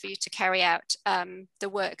easier for you to carry out the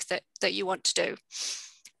work that you want to do.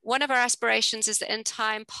 One of our aspirations is that in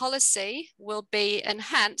time policy will be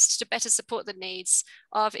enhanced to better support the needs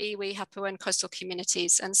of iwi, hapu, and coastal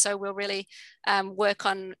communities. And so we'll really work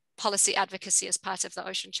on policy advocacy as part of the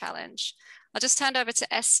Ocean Challenge. I'll just hand over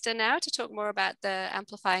to Esther now to talk more about the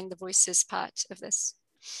amplifying the voices part of this.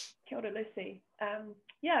 Kia ora, Lucy.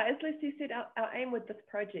 Yeah, as Lucy said, our aim with this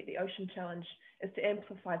project, the Ocean Challenge, is to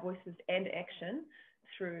amplify voices and action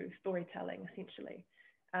through storytelling, essentially.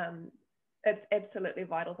 It's absolutely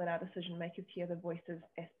vital that our decision makers hear the voices,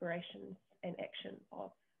 aspirations, and action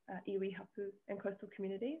of iwi, hapu, and coastal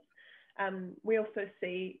communities. We also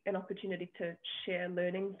see an opportunity to share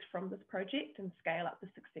learnings from this project and scale up the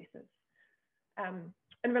successes.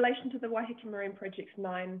 In relation to the Waiheke Marine Project's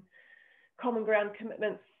 9 common ground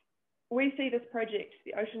commitments, we see this project,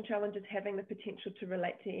 the Ocean Challenge, as having the potential to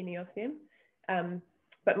relate to any of them,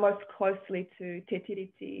 but most closely to te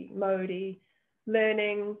tiriti, mauri,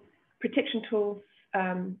 learning, protection tools,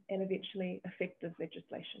 and eventually effective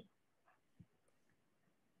legislation.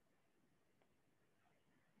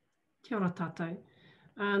 Kia ora tātou.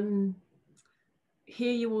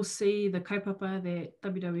 Here you will see the kaupapa that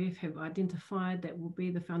WWF have identified that will be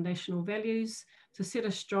the foundational values to set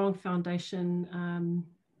a strong foundation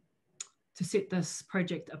to set this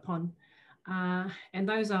project upon. And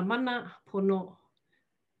those are mana, pono,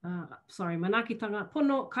 manakitanga,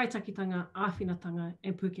 pono, kaitakitanga, āwhinatanga,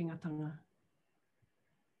 and pukengatanga.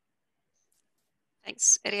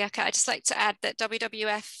 Thanks, Iriaka. I'd just like to add that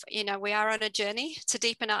WWF, we are on a journey to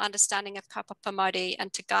deepen our understanding of kaupapa Māori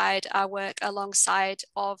and to guide our work alongside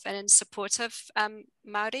of and in support of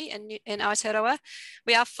Māori in Aotearoa.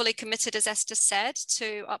 We are fully committed, as Esther said,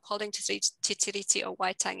 to upholding te tiriti o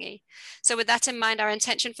Waitangi. So with that in mind, our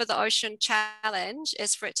intention for the Ocean Challenge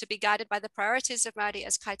is for it to be guided by the priorities of Māori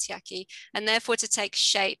as kaitiaki, and therefore to take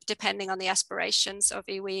shape depending on the aspirations of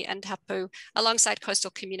iwi and hapu alongside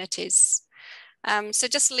coastal communities. So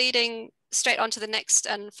just leading straight on to the next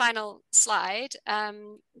and final slide,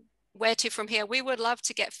 where to from here? We would love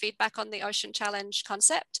to get feedback on the Ocean Challenge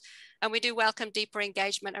concept, and we do welcome deeper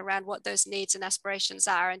engagement around what those needs and aspirations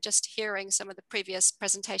are, and just hearing some of the previous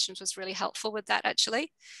presentations was really helpful with that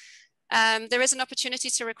actually. There is an opportunity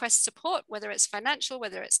to request support, whether it's financial,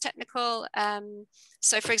 whether it's technical.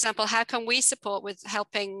 So for example, how can we support with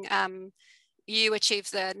helping you achieve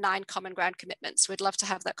the 9 common ground commitments? We'd love to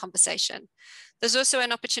have that conversation. There's also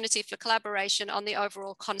an opportunity for collaboration on the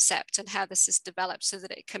overall concept and how this is developed so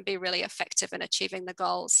that it can be really effective in achieving the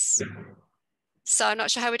goals. So I'm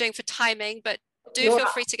not sure how we're doing for timing, but do feel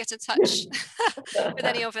free to get in touch with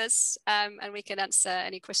any of us, and we can answer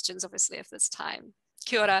any questions, obviously, if there's time.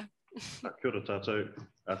 Kia ora. Kia ora tātou.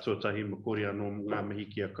 Tuatahi makori anō ngā mihi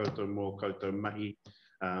ki a koutou mō koutou mahi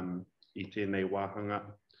I tēnei wāhanga.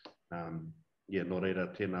 No reira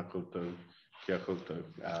tēnā koutou, kia koutou.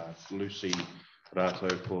 Lucy rātou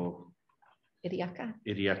ko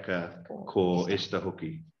Iriaka ko Esther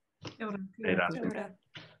hoki.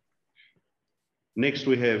 Next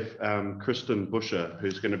we have Kristen Busher,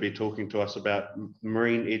 who's going to be talking to us about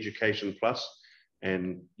Marine Education Plus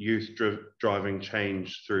and youth driving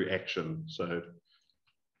change through action. So,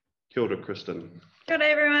 kia ora, Kristen. Kia ora,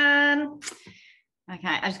 everyone.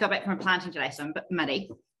 Okay, I just got back from a planting today, so I'm a bit muddy.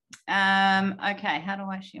 Okay, how do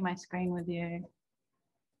I share my screen with you?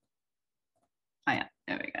 Oh yeah,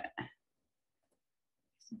 there we go.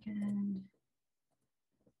 Second.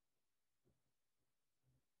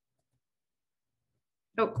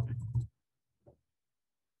 Oh.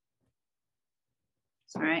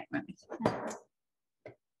 Sorry, let me see.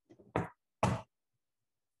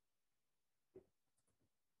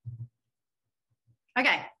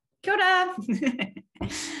 Okay, kia ora.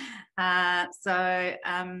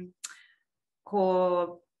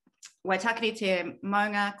 Ko Waitakere te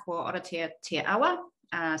maunga, ko Oratia te awa.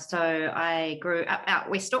 So I grew up out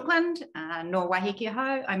West Auckland, no Waiheke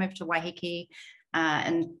ho. I moved to Waiheke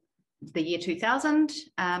in the year 2000.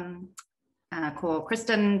 Ko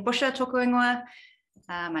Kristen Busher tōku ingoa.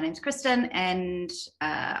 My name's Kristen, and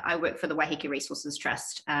I work for the Waiheke Resources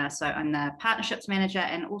Trust. So I'm the partnerships manager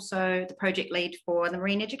and also the project lead for the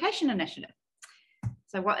Marine Education Initiative.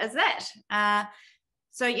 So what is that?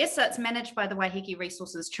 So yes, so it's managed by the Waiheke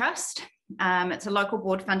Resources Trust. It's a local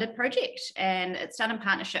board funded project, and it's done in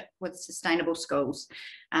partnership with Sustainable Schools.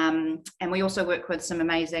 And we also work with some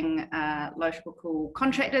amazing local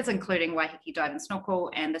contractors, including Waiheke Dive and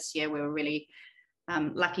Snorkel. And this year we were really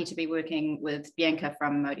lucky to be working with Bianca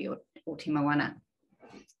from Motu or Te Moana.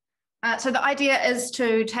 So the idea is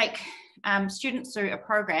to take students through a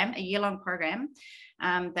program, a year-long program,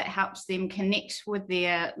 that helps them connect with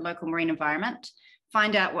their local marine environment,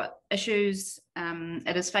 find out what issues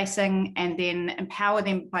it is facing, and then empower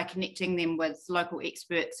them by connecting them with local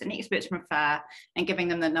experts and experts from afar and giving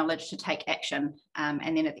them the knowledge to take action.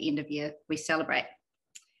 And then at the end of the year, we celebrate.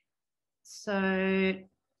 So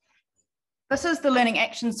this is the learning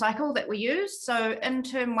action cycle that we use. So in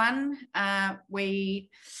term one, we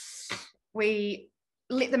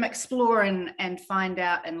let them explore and find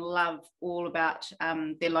out and love all about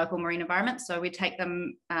their local marine environment. So we take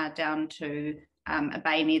them down to a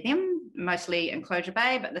bay near them, mostly Enclosure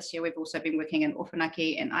Bay, but this year we've also been working in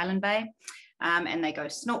Ofanaki and Island Bay, and they go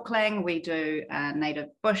snorkeling. We do native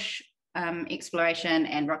bush exploration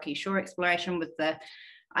and rocky shore exploration, with the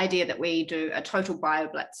idea that we do a total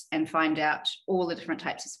bioblitz and find out all the different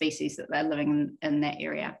types of species that they're living in that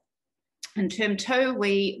area. In term two,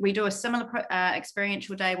 we do a similar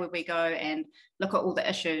experiential day where we go and look at all the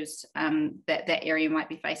issues that area might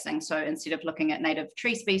be facing. So instead of looking at native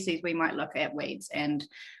tree species, we might look at weeds, and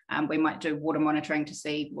we might do water monitoring to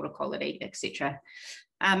see water quality, etc.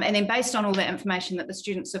 And then based on all the information that the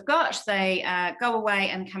students have got, they go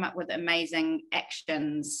away and come up with amazing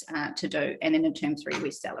actions to do. And then in term three,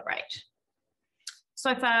 we celebrate.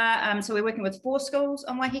 So far, so we're working with 4 schools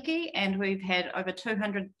on Waiheke, and we've had over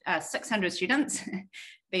 600 students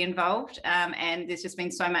be involved. And there's just been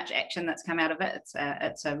so much action that's come out of it.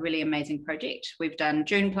 It's a really amazing project. We've done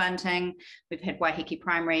dune planting. We've had Waiheke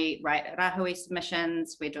Primary rahui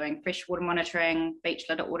submissions. We're doing freshwater monitoring, beach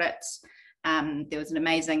litter audits. There was an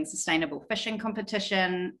amazing sustainable fishing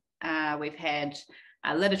competition. We've had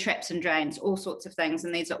litter traps and drains, all sorts of things.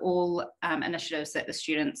 And these are all initiatives that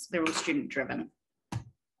they're all student driven.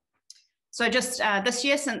 So just this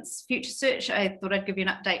year, since Future Search, I thought I'd give you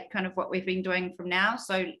an update kind of what we've been doing from now.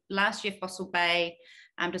 So last year, Fossil Bay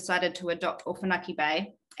decided to adopt Ofanaki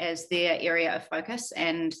Bay as their area of focus,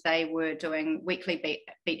 and they were doing weekly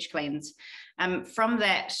beach cleans. From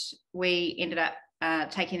that, we ended up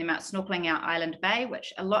taking them out snorkeling out Island Bay,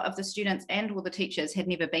 which a lot of the students and all the teachers had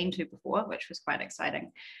never been to before, which was quite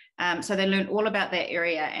exciting. So they learned all about that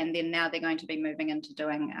area, and then now they're going to be moving into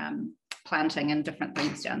doing planting and different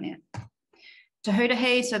things down there. Te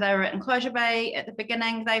Hutahi, so they were at Enclosure Bay at the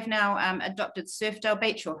beginning. They've now adopted Surfdale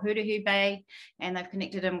Beach or Hutahi Bay, and they've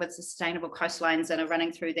connected in with sustainable coastlines and are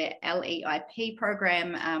running through their LEIP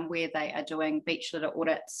program, where they are doing beach litter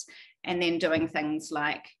audits and then doing things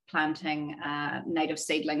like planting native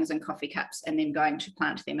seedlings in coffee cups and then going to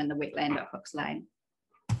plant them in the wetland at Hooks Lane.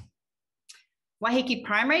 Waiheke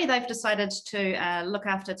Primary, they've decided to look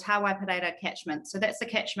after Tāwaipareira catchment. So that's the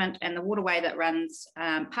catchment and the waterway that runs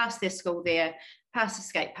past their school there, past the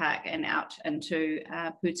skate park and out into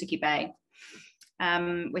Pūtiki Bay.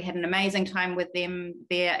 We had an amazing time with them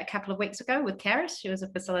there a couple of weeks ago with Karis. She was a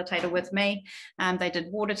facilitator with me. They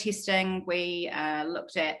did water testing. We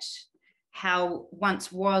looked at how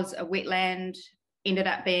once was a wetland ended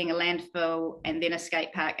up being a landfill and then a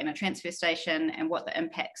skate park and a transfer station, and what the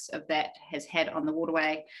impacts of that has had on the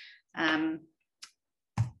waterway. And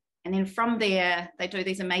then from there, they do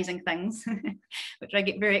these amazing things, which I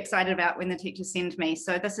get very excited about when the teachers send me.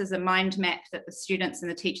 So this is a mind map that the students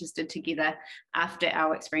and the teachers did together after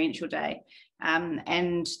our experiential day.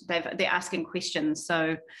 And they're asking questions.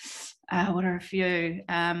 So what are a few?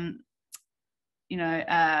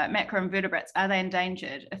 Macroinvertebrates, are they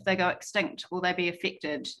endangered? If they go extinct, will they be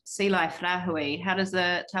affected? Sea life, rahui, how does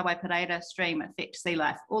the Tāwaipareira stream affect sea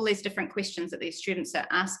life? All these different questions that these students are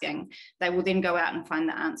asking, they will then go out and find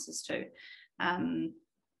the answers to.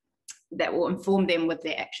 That will inform them with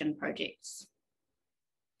their action projects.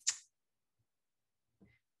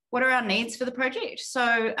 What are our needs for the project?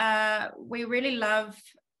 So we really love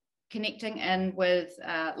connecting in with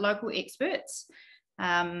local experts.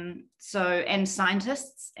 And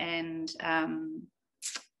scientists and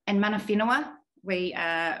mana whenua.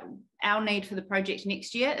 Our need for the project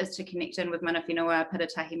next year is to connect in with mana whenua,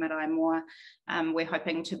 Piritahi Marae Moa. We're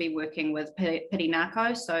hoping to be working with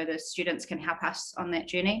Pirinako, so the students can help us on that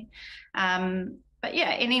journey. But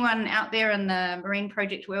yeah, anyone out there in the marine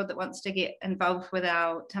project world that wants to get involved with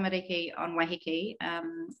our tamariki on Waiheke,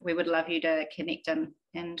 we would love you to connect in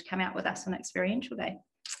and come out with us on Experiential Day.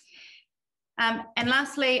 And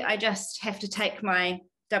lastly, I just have to take my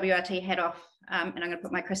WRT hat off, and I'm going to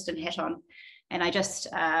put my Kristen hat on. And I just,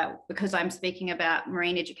 because I'm speaking about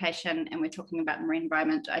marine education and we're talking about marine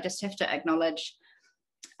environment, I just have to acknowledge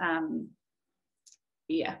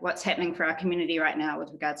what's happening for our community right now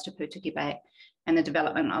with regards to Pūtiki Bay and the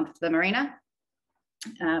development of the marina.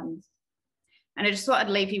 And I just thought I'd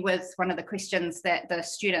leave you with one of the questions that the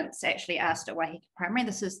students actually asked at Waiheke Primary.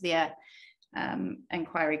 This is their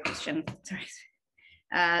inquiry question. Sorry.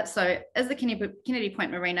 So is the Kennedy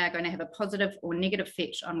Point Marina going to have a positive or negative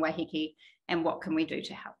effect on Waiheke, and what can we do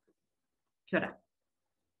to help? Kia ora.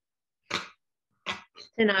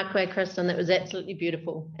 Tēnā koe, Kristen, that was absolutely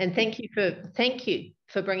beautiful. And thank you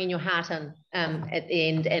for bringing your heart in at the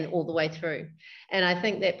end and all the way through. And I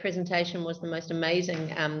think that presentation was the most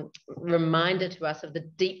amazing reminder to us of the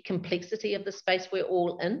deep complexity of the space we're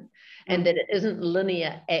all in, and that it isn't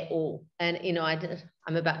linear at all. And, you know,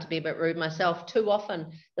 I'm about to be a bit rude myself. Too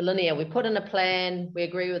often the linear, we put in a plan, we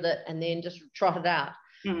agree with it, and then just trot it out.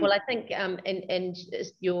 Well, I think, and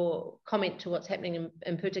your comment to what's happening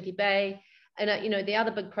in Pūtiki Bay, and, you know, the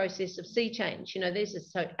other big process of sea change, you know, there's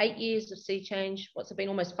so 8 years of sea change. What's it been?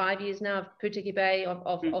 Almost 5 years now of Pūtiki Bay,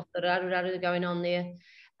 of the raru going on there.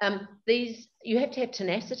 You have to have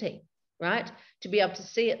tenacity, right, to be able to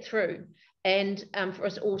see it through, and for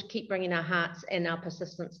us all to keep bringing our hearts and our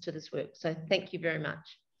persistence to this work. So thank you very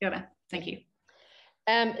much. Yeah, thank you.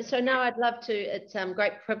 So now I'd love to, it's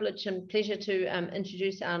great privilege and pleasure to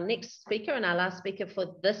introduce our next speaker and our last speaker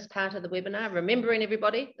for this part of the webinar. Remembering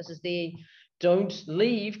everybody, this is the don't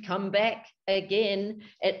leave, come back again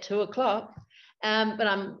at 2 o'clock. But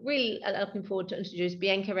I'm really looking forward to introduce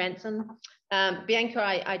Bianca Ranson. Bianca,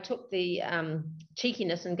 I took the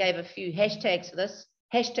cheekiness and gave a few hashtags for this.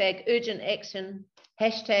 Hashtag urgent action,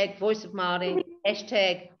 hashtag voice of Māori,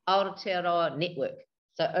 hashtag Aotearoa network.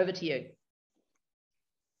 So over to you.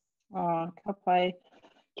 Oh, ka pai.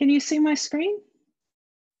 Can you see my screen?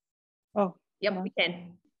 Oh, yep, we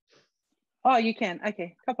can. Oh, you can.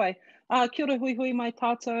 Okay, ka pai. Kia ora hui hui mai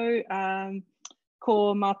tātou.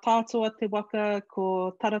 Ko mā tātoa te waka,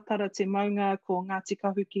 ko taratara te maunga, ko Ngāti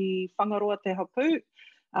Kahuki whangaroa te hapū,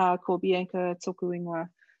 ko Bianca tōku ingoa.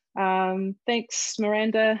 Thanks,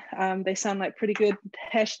 Miranda. They sound like pretty good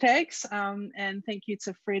hashtags. And thank you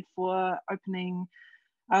to Fred for opening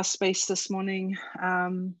our space this morning.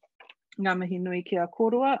 Ngā mihi nui kia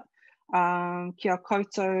kōrua, kia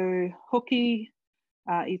koutou hoki,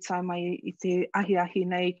 I tai mai I te ahi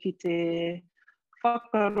nei ki te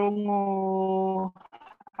whakarongo,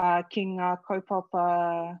 ki ngā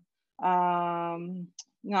kaupapa,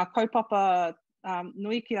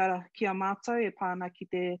 nui kia mātou e pāna ki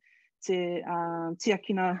te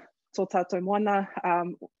tiakina tō tātou moana,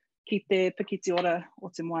 ki te pikiti ora o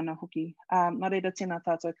te moana hoki. Nā reira tēnā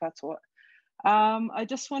tātou katoa. I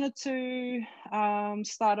just wanted to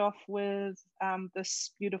start off with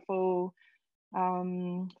this beautiful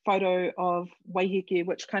photo of Waiheke,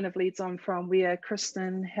 which kind of leads on from where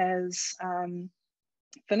Kristen has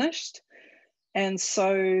finished. And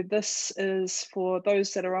so this is for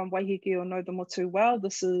those that are on Waiheke or know the Motu well.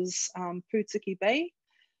 This is Pūtiki Bay,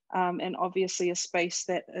 and obviously a space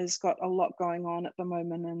that has got a lot going on at the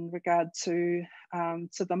moment in regard to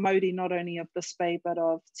the Māori, not only of this bay, but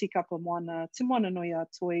of Tīkapa Moana, Te Moana Nui a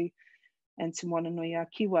Toi, and Te Moana Nui a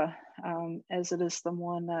Kiwa, as it is the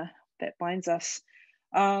Moana that binds us.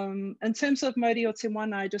 In terms of Māori o Te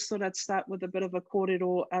Moana, I just thought I'd start with a bit of a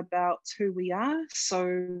kōrero about who we are.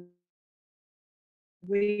 So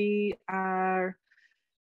we are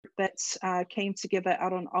that came together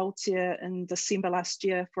out on Aotea in December last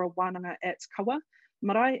year for a wānanga at Kawa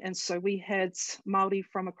Marae, and so we had Māori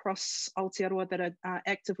from across Aotearoa that are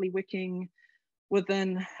actively working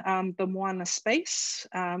within the Moana space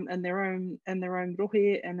in their own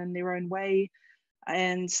rohe and in their own way.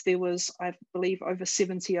 And there was, I believe, over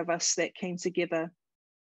 70 of us that came together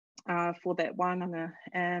for that wānanga,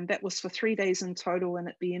 and that was for 3 days in total. And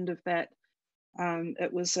at the end of that,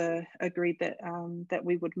 it was agreed that that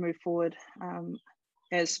we would move forward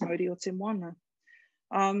as Māori o Te Moana.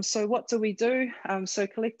 So what do we do? So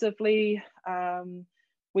collectively,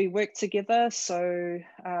 we work together. So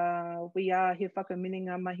we are he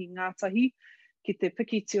whakamininga mahi ngātahi. ki te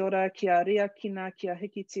Pikiti ora, kia ria kina, kia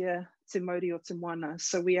hikitia, te Māori o te Moana.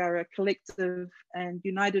 So we are a collective and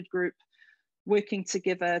united group working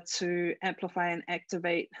together to amplify and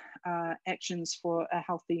activate actions for a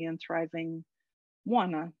healthy and thriving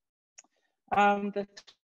Moana. The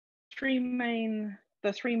three main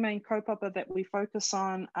kaupapa that we focus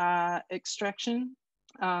on are extraction.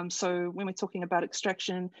 So when we're talking about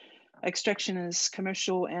extraction is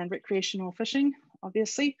commercial and recreational fishing,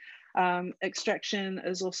 obviously. Extraction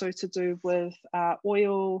is also to do with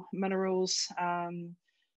oil, minerals,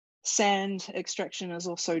 sand. Extraction is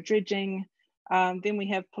also dredging. Then we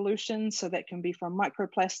have pollution, so that can be from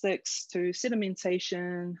microplastics to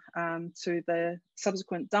sedimentation, to the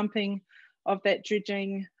subsequent dumping of that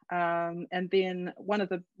dredging. And then one of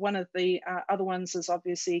the other ones is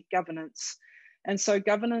obviously governance. And so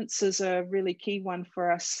governance is a really key one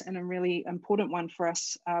for us and a really important one for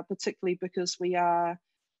us, particularly because we are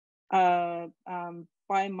by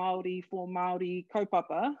Māori for Māori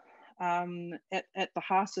kaupapa at the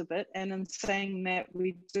heart of it. And in saying that,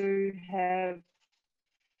 we do have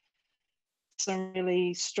some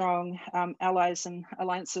really strong allies and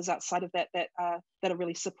alliances outside of that are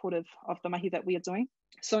really supportive of the mahi that we are doing.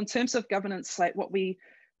 So in terms of governance, like what we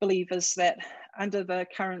believe is that under the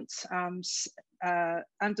current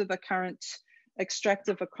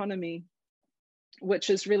extractive economy, which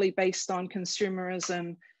is really based on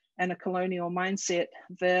consumerism and a colonial mindset,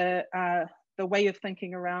 the way of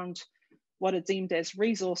thinking around what are deemed as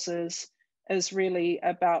resources is really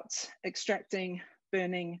about extracting,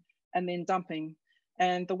 burning, and then dumping.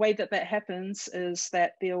 And the way that happens is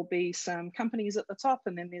that there'll be some companies at the top,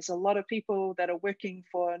 and then there's a lot of people that are working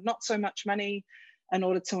for not so much money in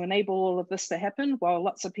order to enable all of this to happen, while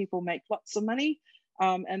lots of people make lots of money.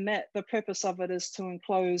 And that the purpose of it is to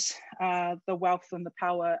enclose the wealth and the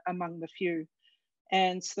power among the few.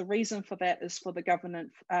 And the reason for that is for the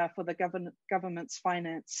government's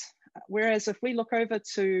finance. Whereas if we look over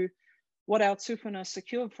to what our tūwhana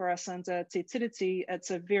secured for us under Te Tiriti,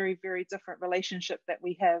 it's a very, very different relationship that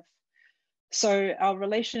we have. So our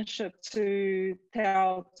relationship to Te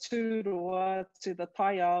Ao Tūroa, to the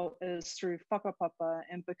Taiao, is through whakapapa.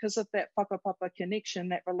 And because of that whakapapa connection,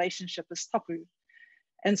 that relationship is tapu.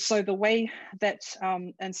 And so the way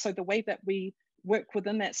that we work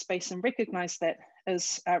within that space and recognize that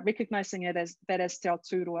is recognizing it as Te Ao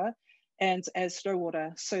Tūroa and as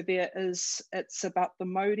Rauora. So it's about the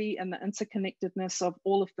Māori and the interconnectedness of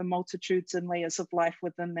all of the multitudes and layers of life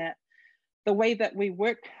within that. The way that we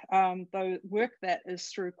work, that is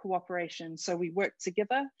through cooperation. So we work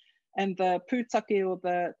together, and the pūtake, or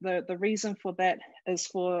the reason for that is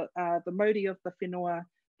for the Māori of the whenua,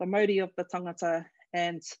 the Māori of the tangata,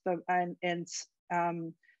 and the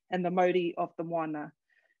Māori of the Moana.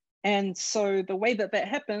 And so the way that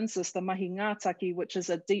happens is the mahi ngātaki, which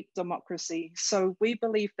is a deep democracy. So we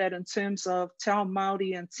believe that in terms of Te Ao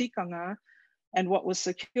Māori and tikanga and what was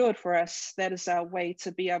secured for us, that is our way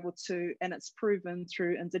to be able to, and it's proven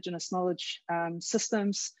through Indigenous knowledge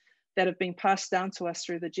systems that have been passed down to us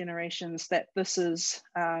through the generations, that this is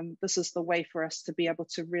the way for us to be able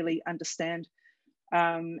to really understand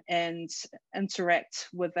and interact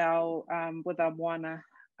with our moana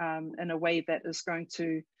in a way that is going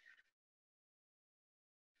to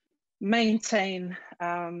maintain,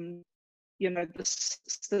 this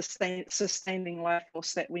sustaining life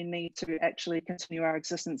force that we need to actually continue our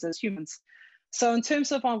existence as humans. So in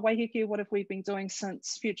terms of on Waiheke, what have we been doing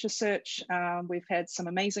since Future Search? We've had some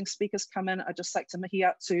amazing speakers come in. I'd just like to mihi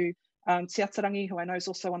out to Te Atarangi, who I know is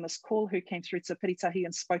also on this call, who came through to Piritahi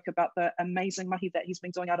and spoke about the amazing mahi that he's been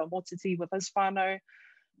doing out on Motu with his whānau.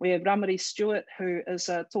 We have Ramari Stewart, who is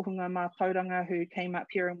a tohunga mā tauranga, who came up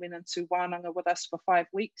here and went into wānanga with us for 5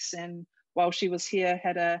 weeks. And while she was here,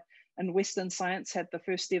 in Western science, had the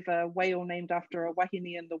first ever whale named after a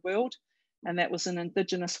wahine in the world. And that was an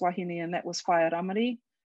Indigenous wahine, and that was Whaiaramari.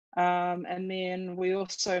 And then we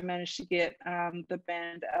also managed to get the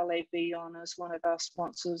band LAB on as one of our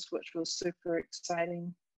sponsors, which was super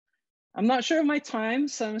exciting. I'm not sure of my time,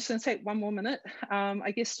 so I'm just going to take one more minute.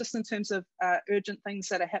 I guess just in terms of urgent things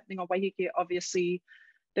that are happening on Waiheke, obviously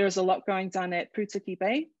there is a lot going down at Putiki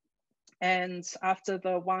Bay. And after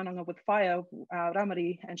the wānanga with fire,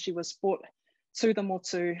 Ramari, and she was brought to the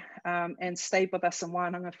Motu and stayed with us in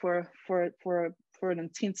wānanga for an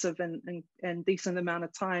intensive and decent amount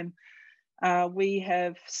of time. We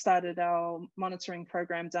have started our monitoring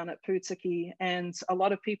program down at Putiki, and there's a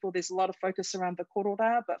lot of focus around the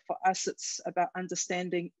korora, but for us, it's about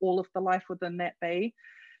understanding all of the life within that bay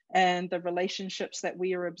and the relationships that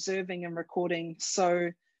we are observing and recording.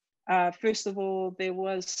 So first of all, there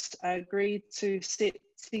was agreed to set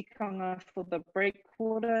tikanga for the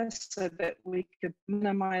breakwater so that we could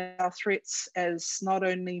minimize our threats as not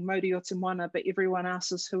only Mauri o Te Moana, but everyone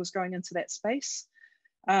else who was going into that space.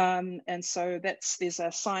 And so there's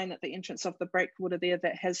a sign at the entrance of the breakwater there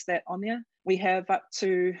that has that on there. We have up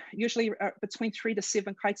to usually between 3 to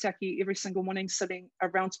 7 kaitiaki every single morning sitting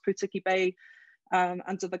around Pūtiki Bay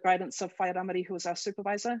under the guidance of Whai Ramari, who is our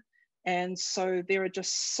supervisor. And so there are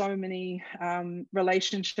just so many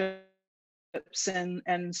relationships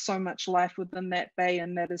and so much life within that bay,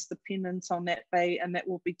 and that is dependent on that bay, and that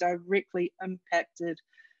will be directly impacted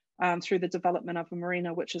through the development of a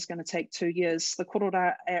marina, which is going to take 2 years. The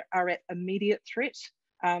korora are at immediate threat.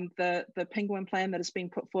 The penguin plan that has been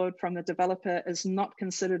put forward from the developer is not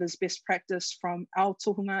considered as best practice from our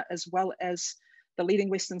tohunga, as well as the leading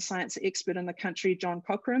Western science expert in the country, John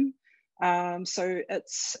Cochrane. So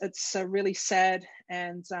it's a really sad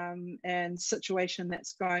and situation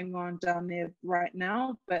that's going on down there right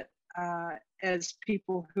now. But as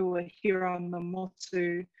people who are here on the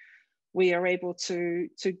Motu, we are able to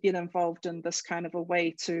get involved in this kind of a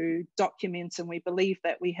way to document, and we believe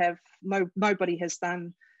that we have nobody has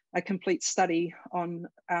done a complete study on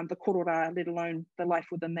the korora, let alone the life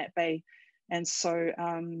within that bay. And so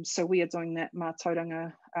so we are doing that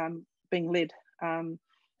mātauranga, being led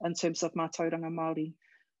in terms of mātauranga Māori.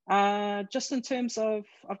 Just in terms of,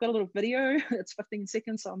 I've got a little video, it's 15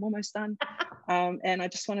 seconds, so I'm almost done. And I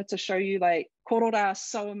just wanted to show you, like, korora are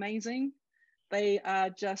so amazing. They are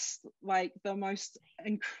just like the most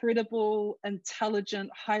incredible, intelligent,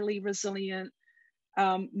 highly resilient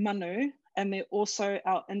manu, and they're also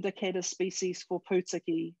our indicator species for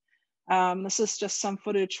Pūtiki. This is just some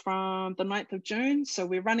footage from the 9th of June. So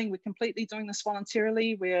we're completely doing this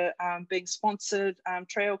voluntarily. We're being sponsored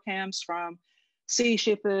trail cams from Sea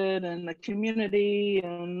Shepherd and the community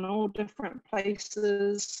and all different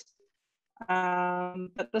places.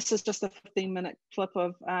 But this is just a 15-minute clip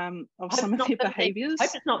of some of their behaviours. I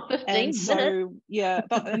hope it's not 15 minutes. So, yeah,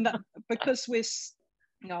 because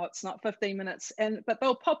no, it's not 15 minutes. But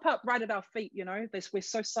they'll pop up right at our feet, you know. We're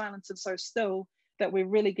so silent and so still that we're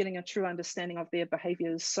really getting a true understanding of their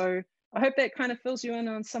behaviours. So I hope that kind of fills you in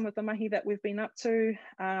on some of the mahi that we've been up to.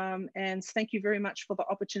 And thank you very much for the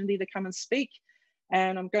opportunity to come and speak.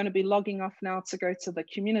 And I'm going to be logging off now to go to the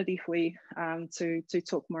community hui to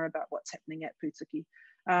talk more about what's happening at Pūtiki.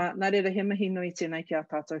 Nā reira, he mihi nui tēnei ki a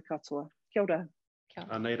tātou katoa. Kia ora.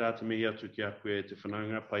 Nei rā te mihi atu ki a koe te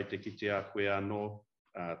whanaunga, pai te kiti a koe anō,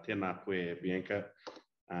 tēnā koe Bianca.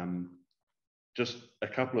 Just a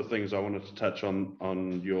couple of things I wanted to touch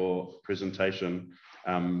on your presentation.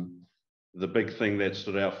 The big thing that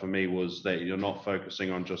stood out for me was that you're not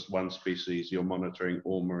focusing on just one species, you're monitoring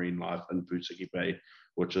all marine life in Pūtiki Bay,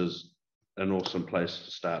 which is an awesome place to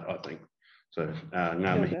start, I think. So,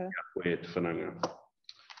 ngā mihi kia koe te whananga.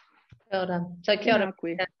 Kia ora. So kia ora.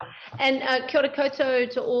 And kia ora koutou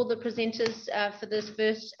to all the presenters for this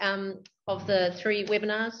first of the 3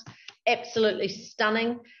 webinars. Absolutely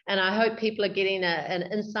stunning. And I hope people are getting an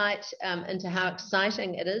insight into how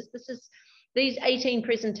exciting it is. These 18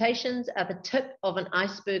 presentations are the tip of an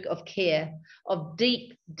iceberg of care, of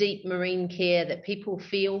deep, deep marine care that people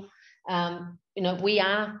feel. You know, we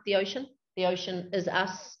are the ocean is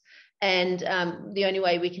us. And the only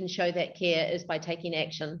way we can show that care is by taking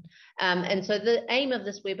action. And so the aim of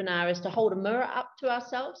this webinar is to hold a mirror up to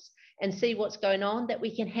ourselves and see what's going on, that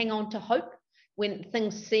we can hang on to hope when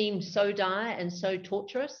things seem so dire and so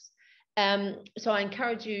torturous. So I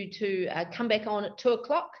encourage you to come back on at 2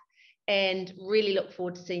 o'clock and really look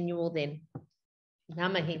forward to seeing you all then.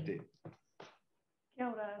 Ngā mihi. Kia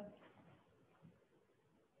ora.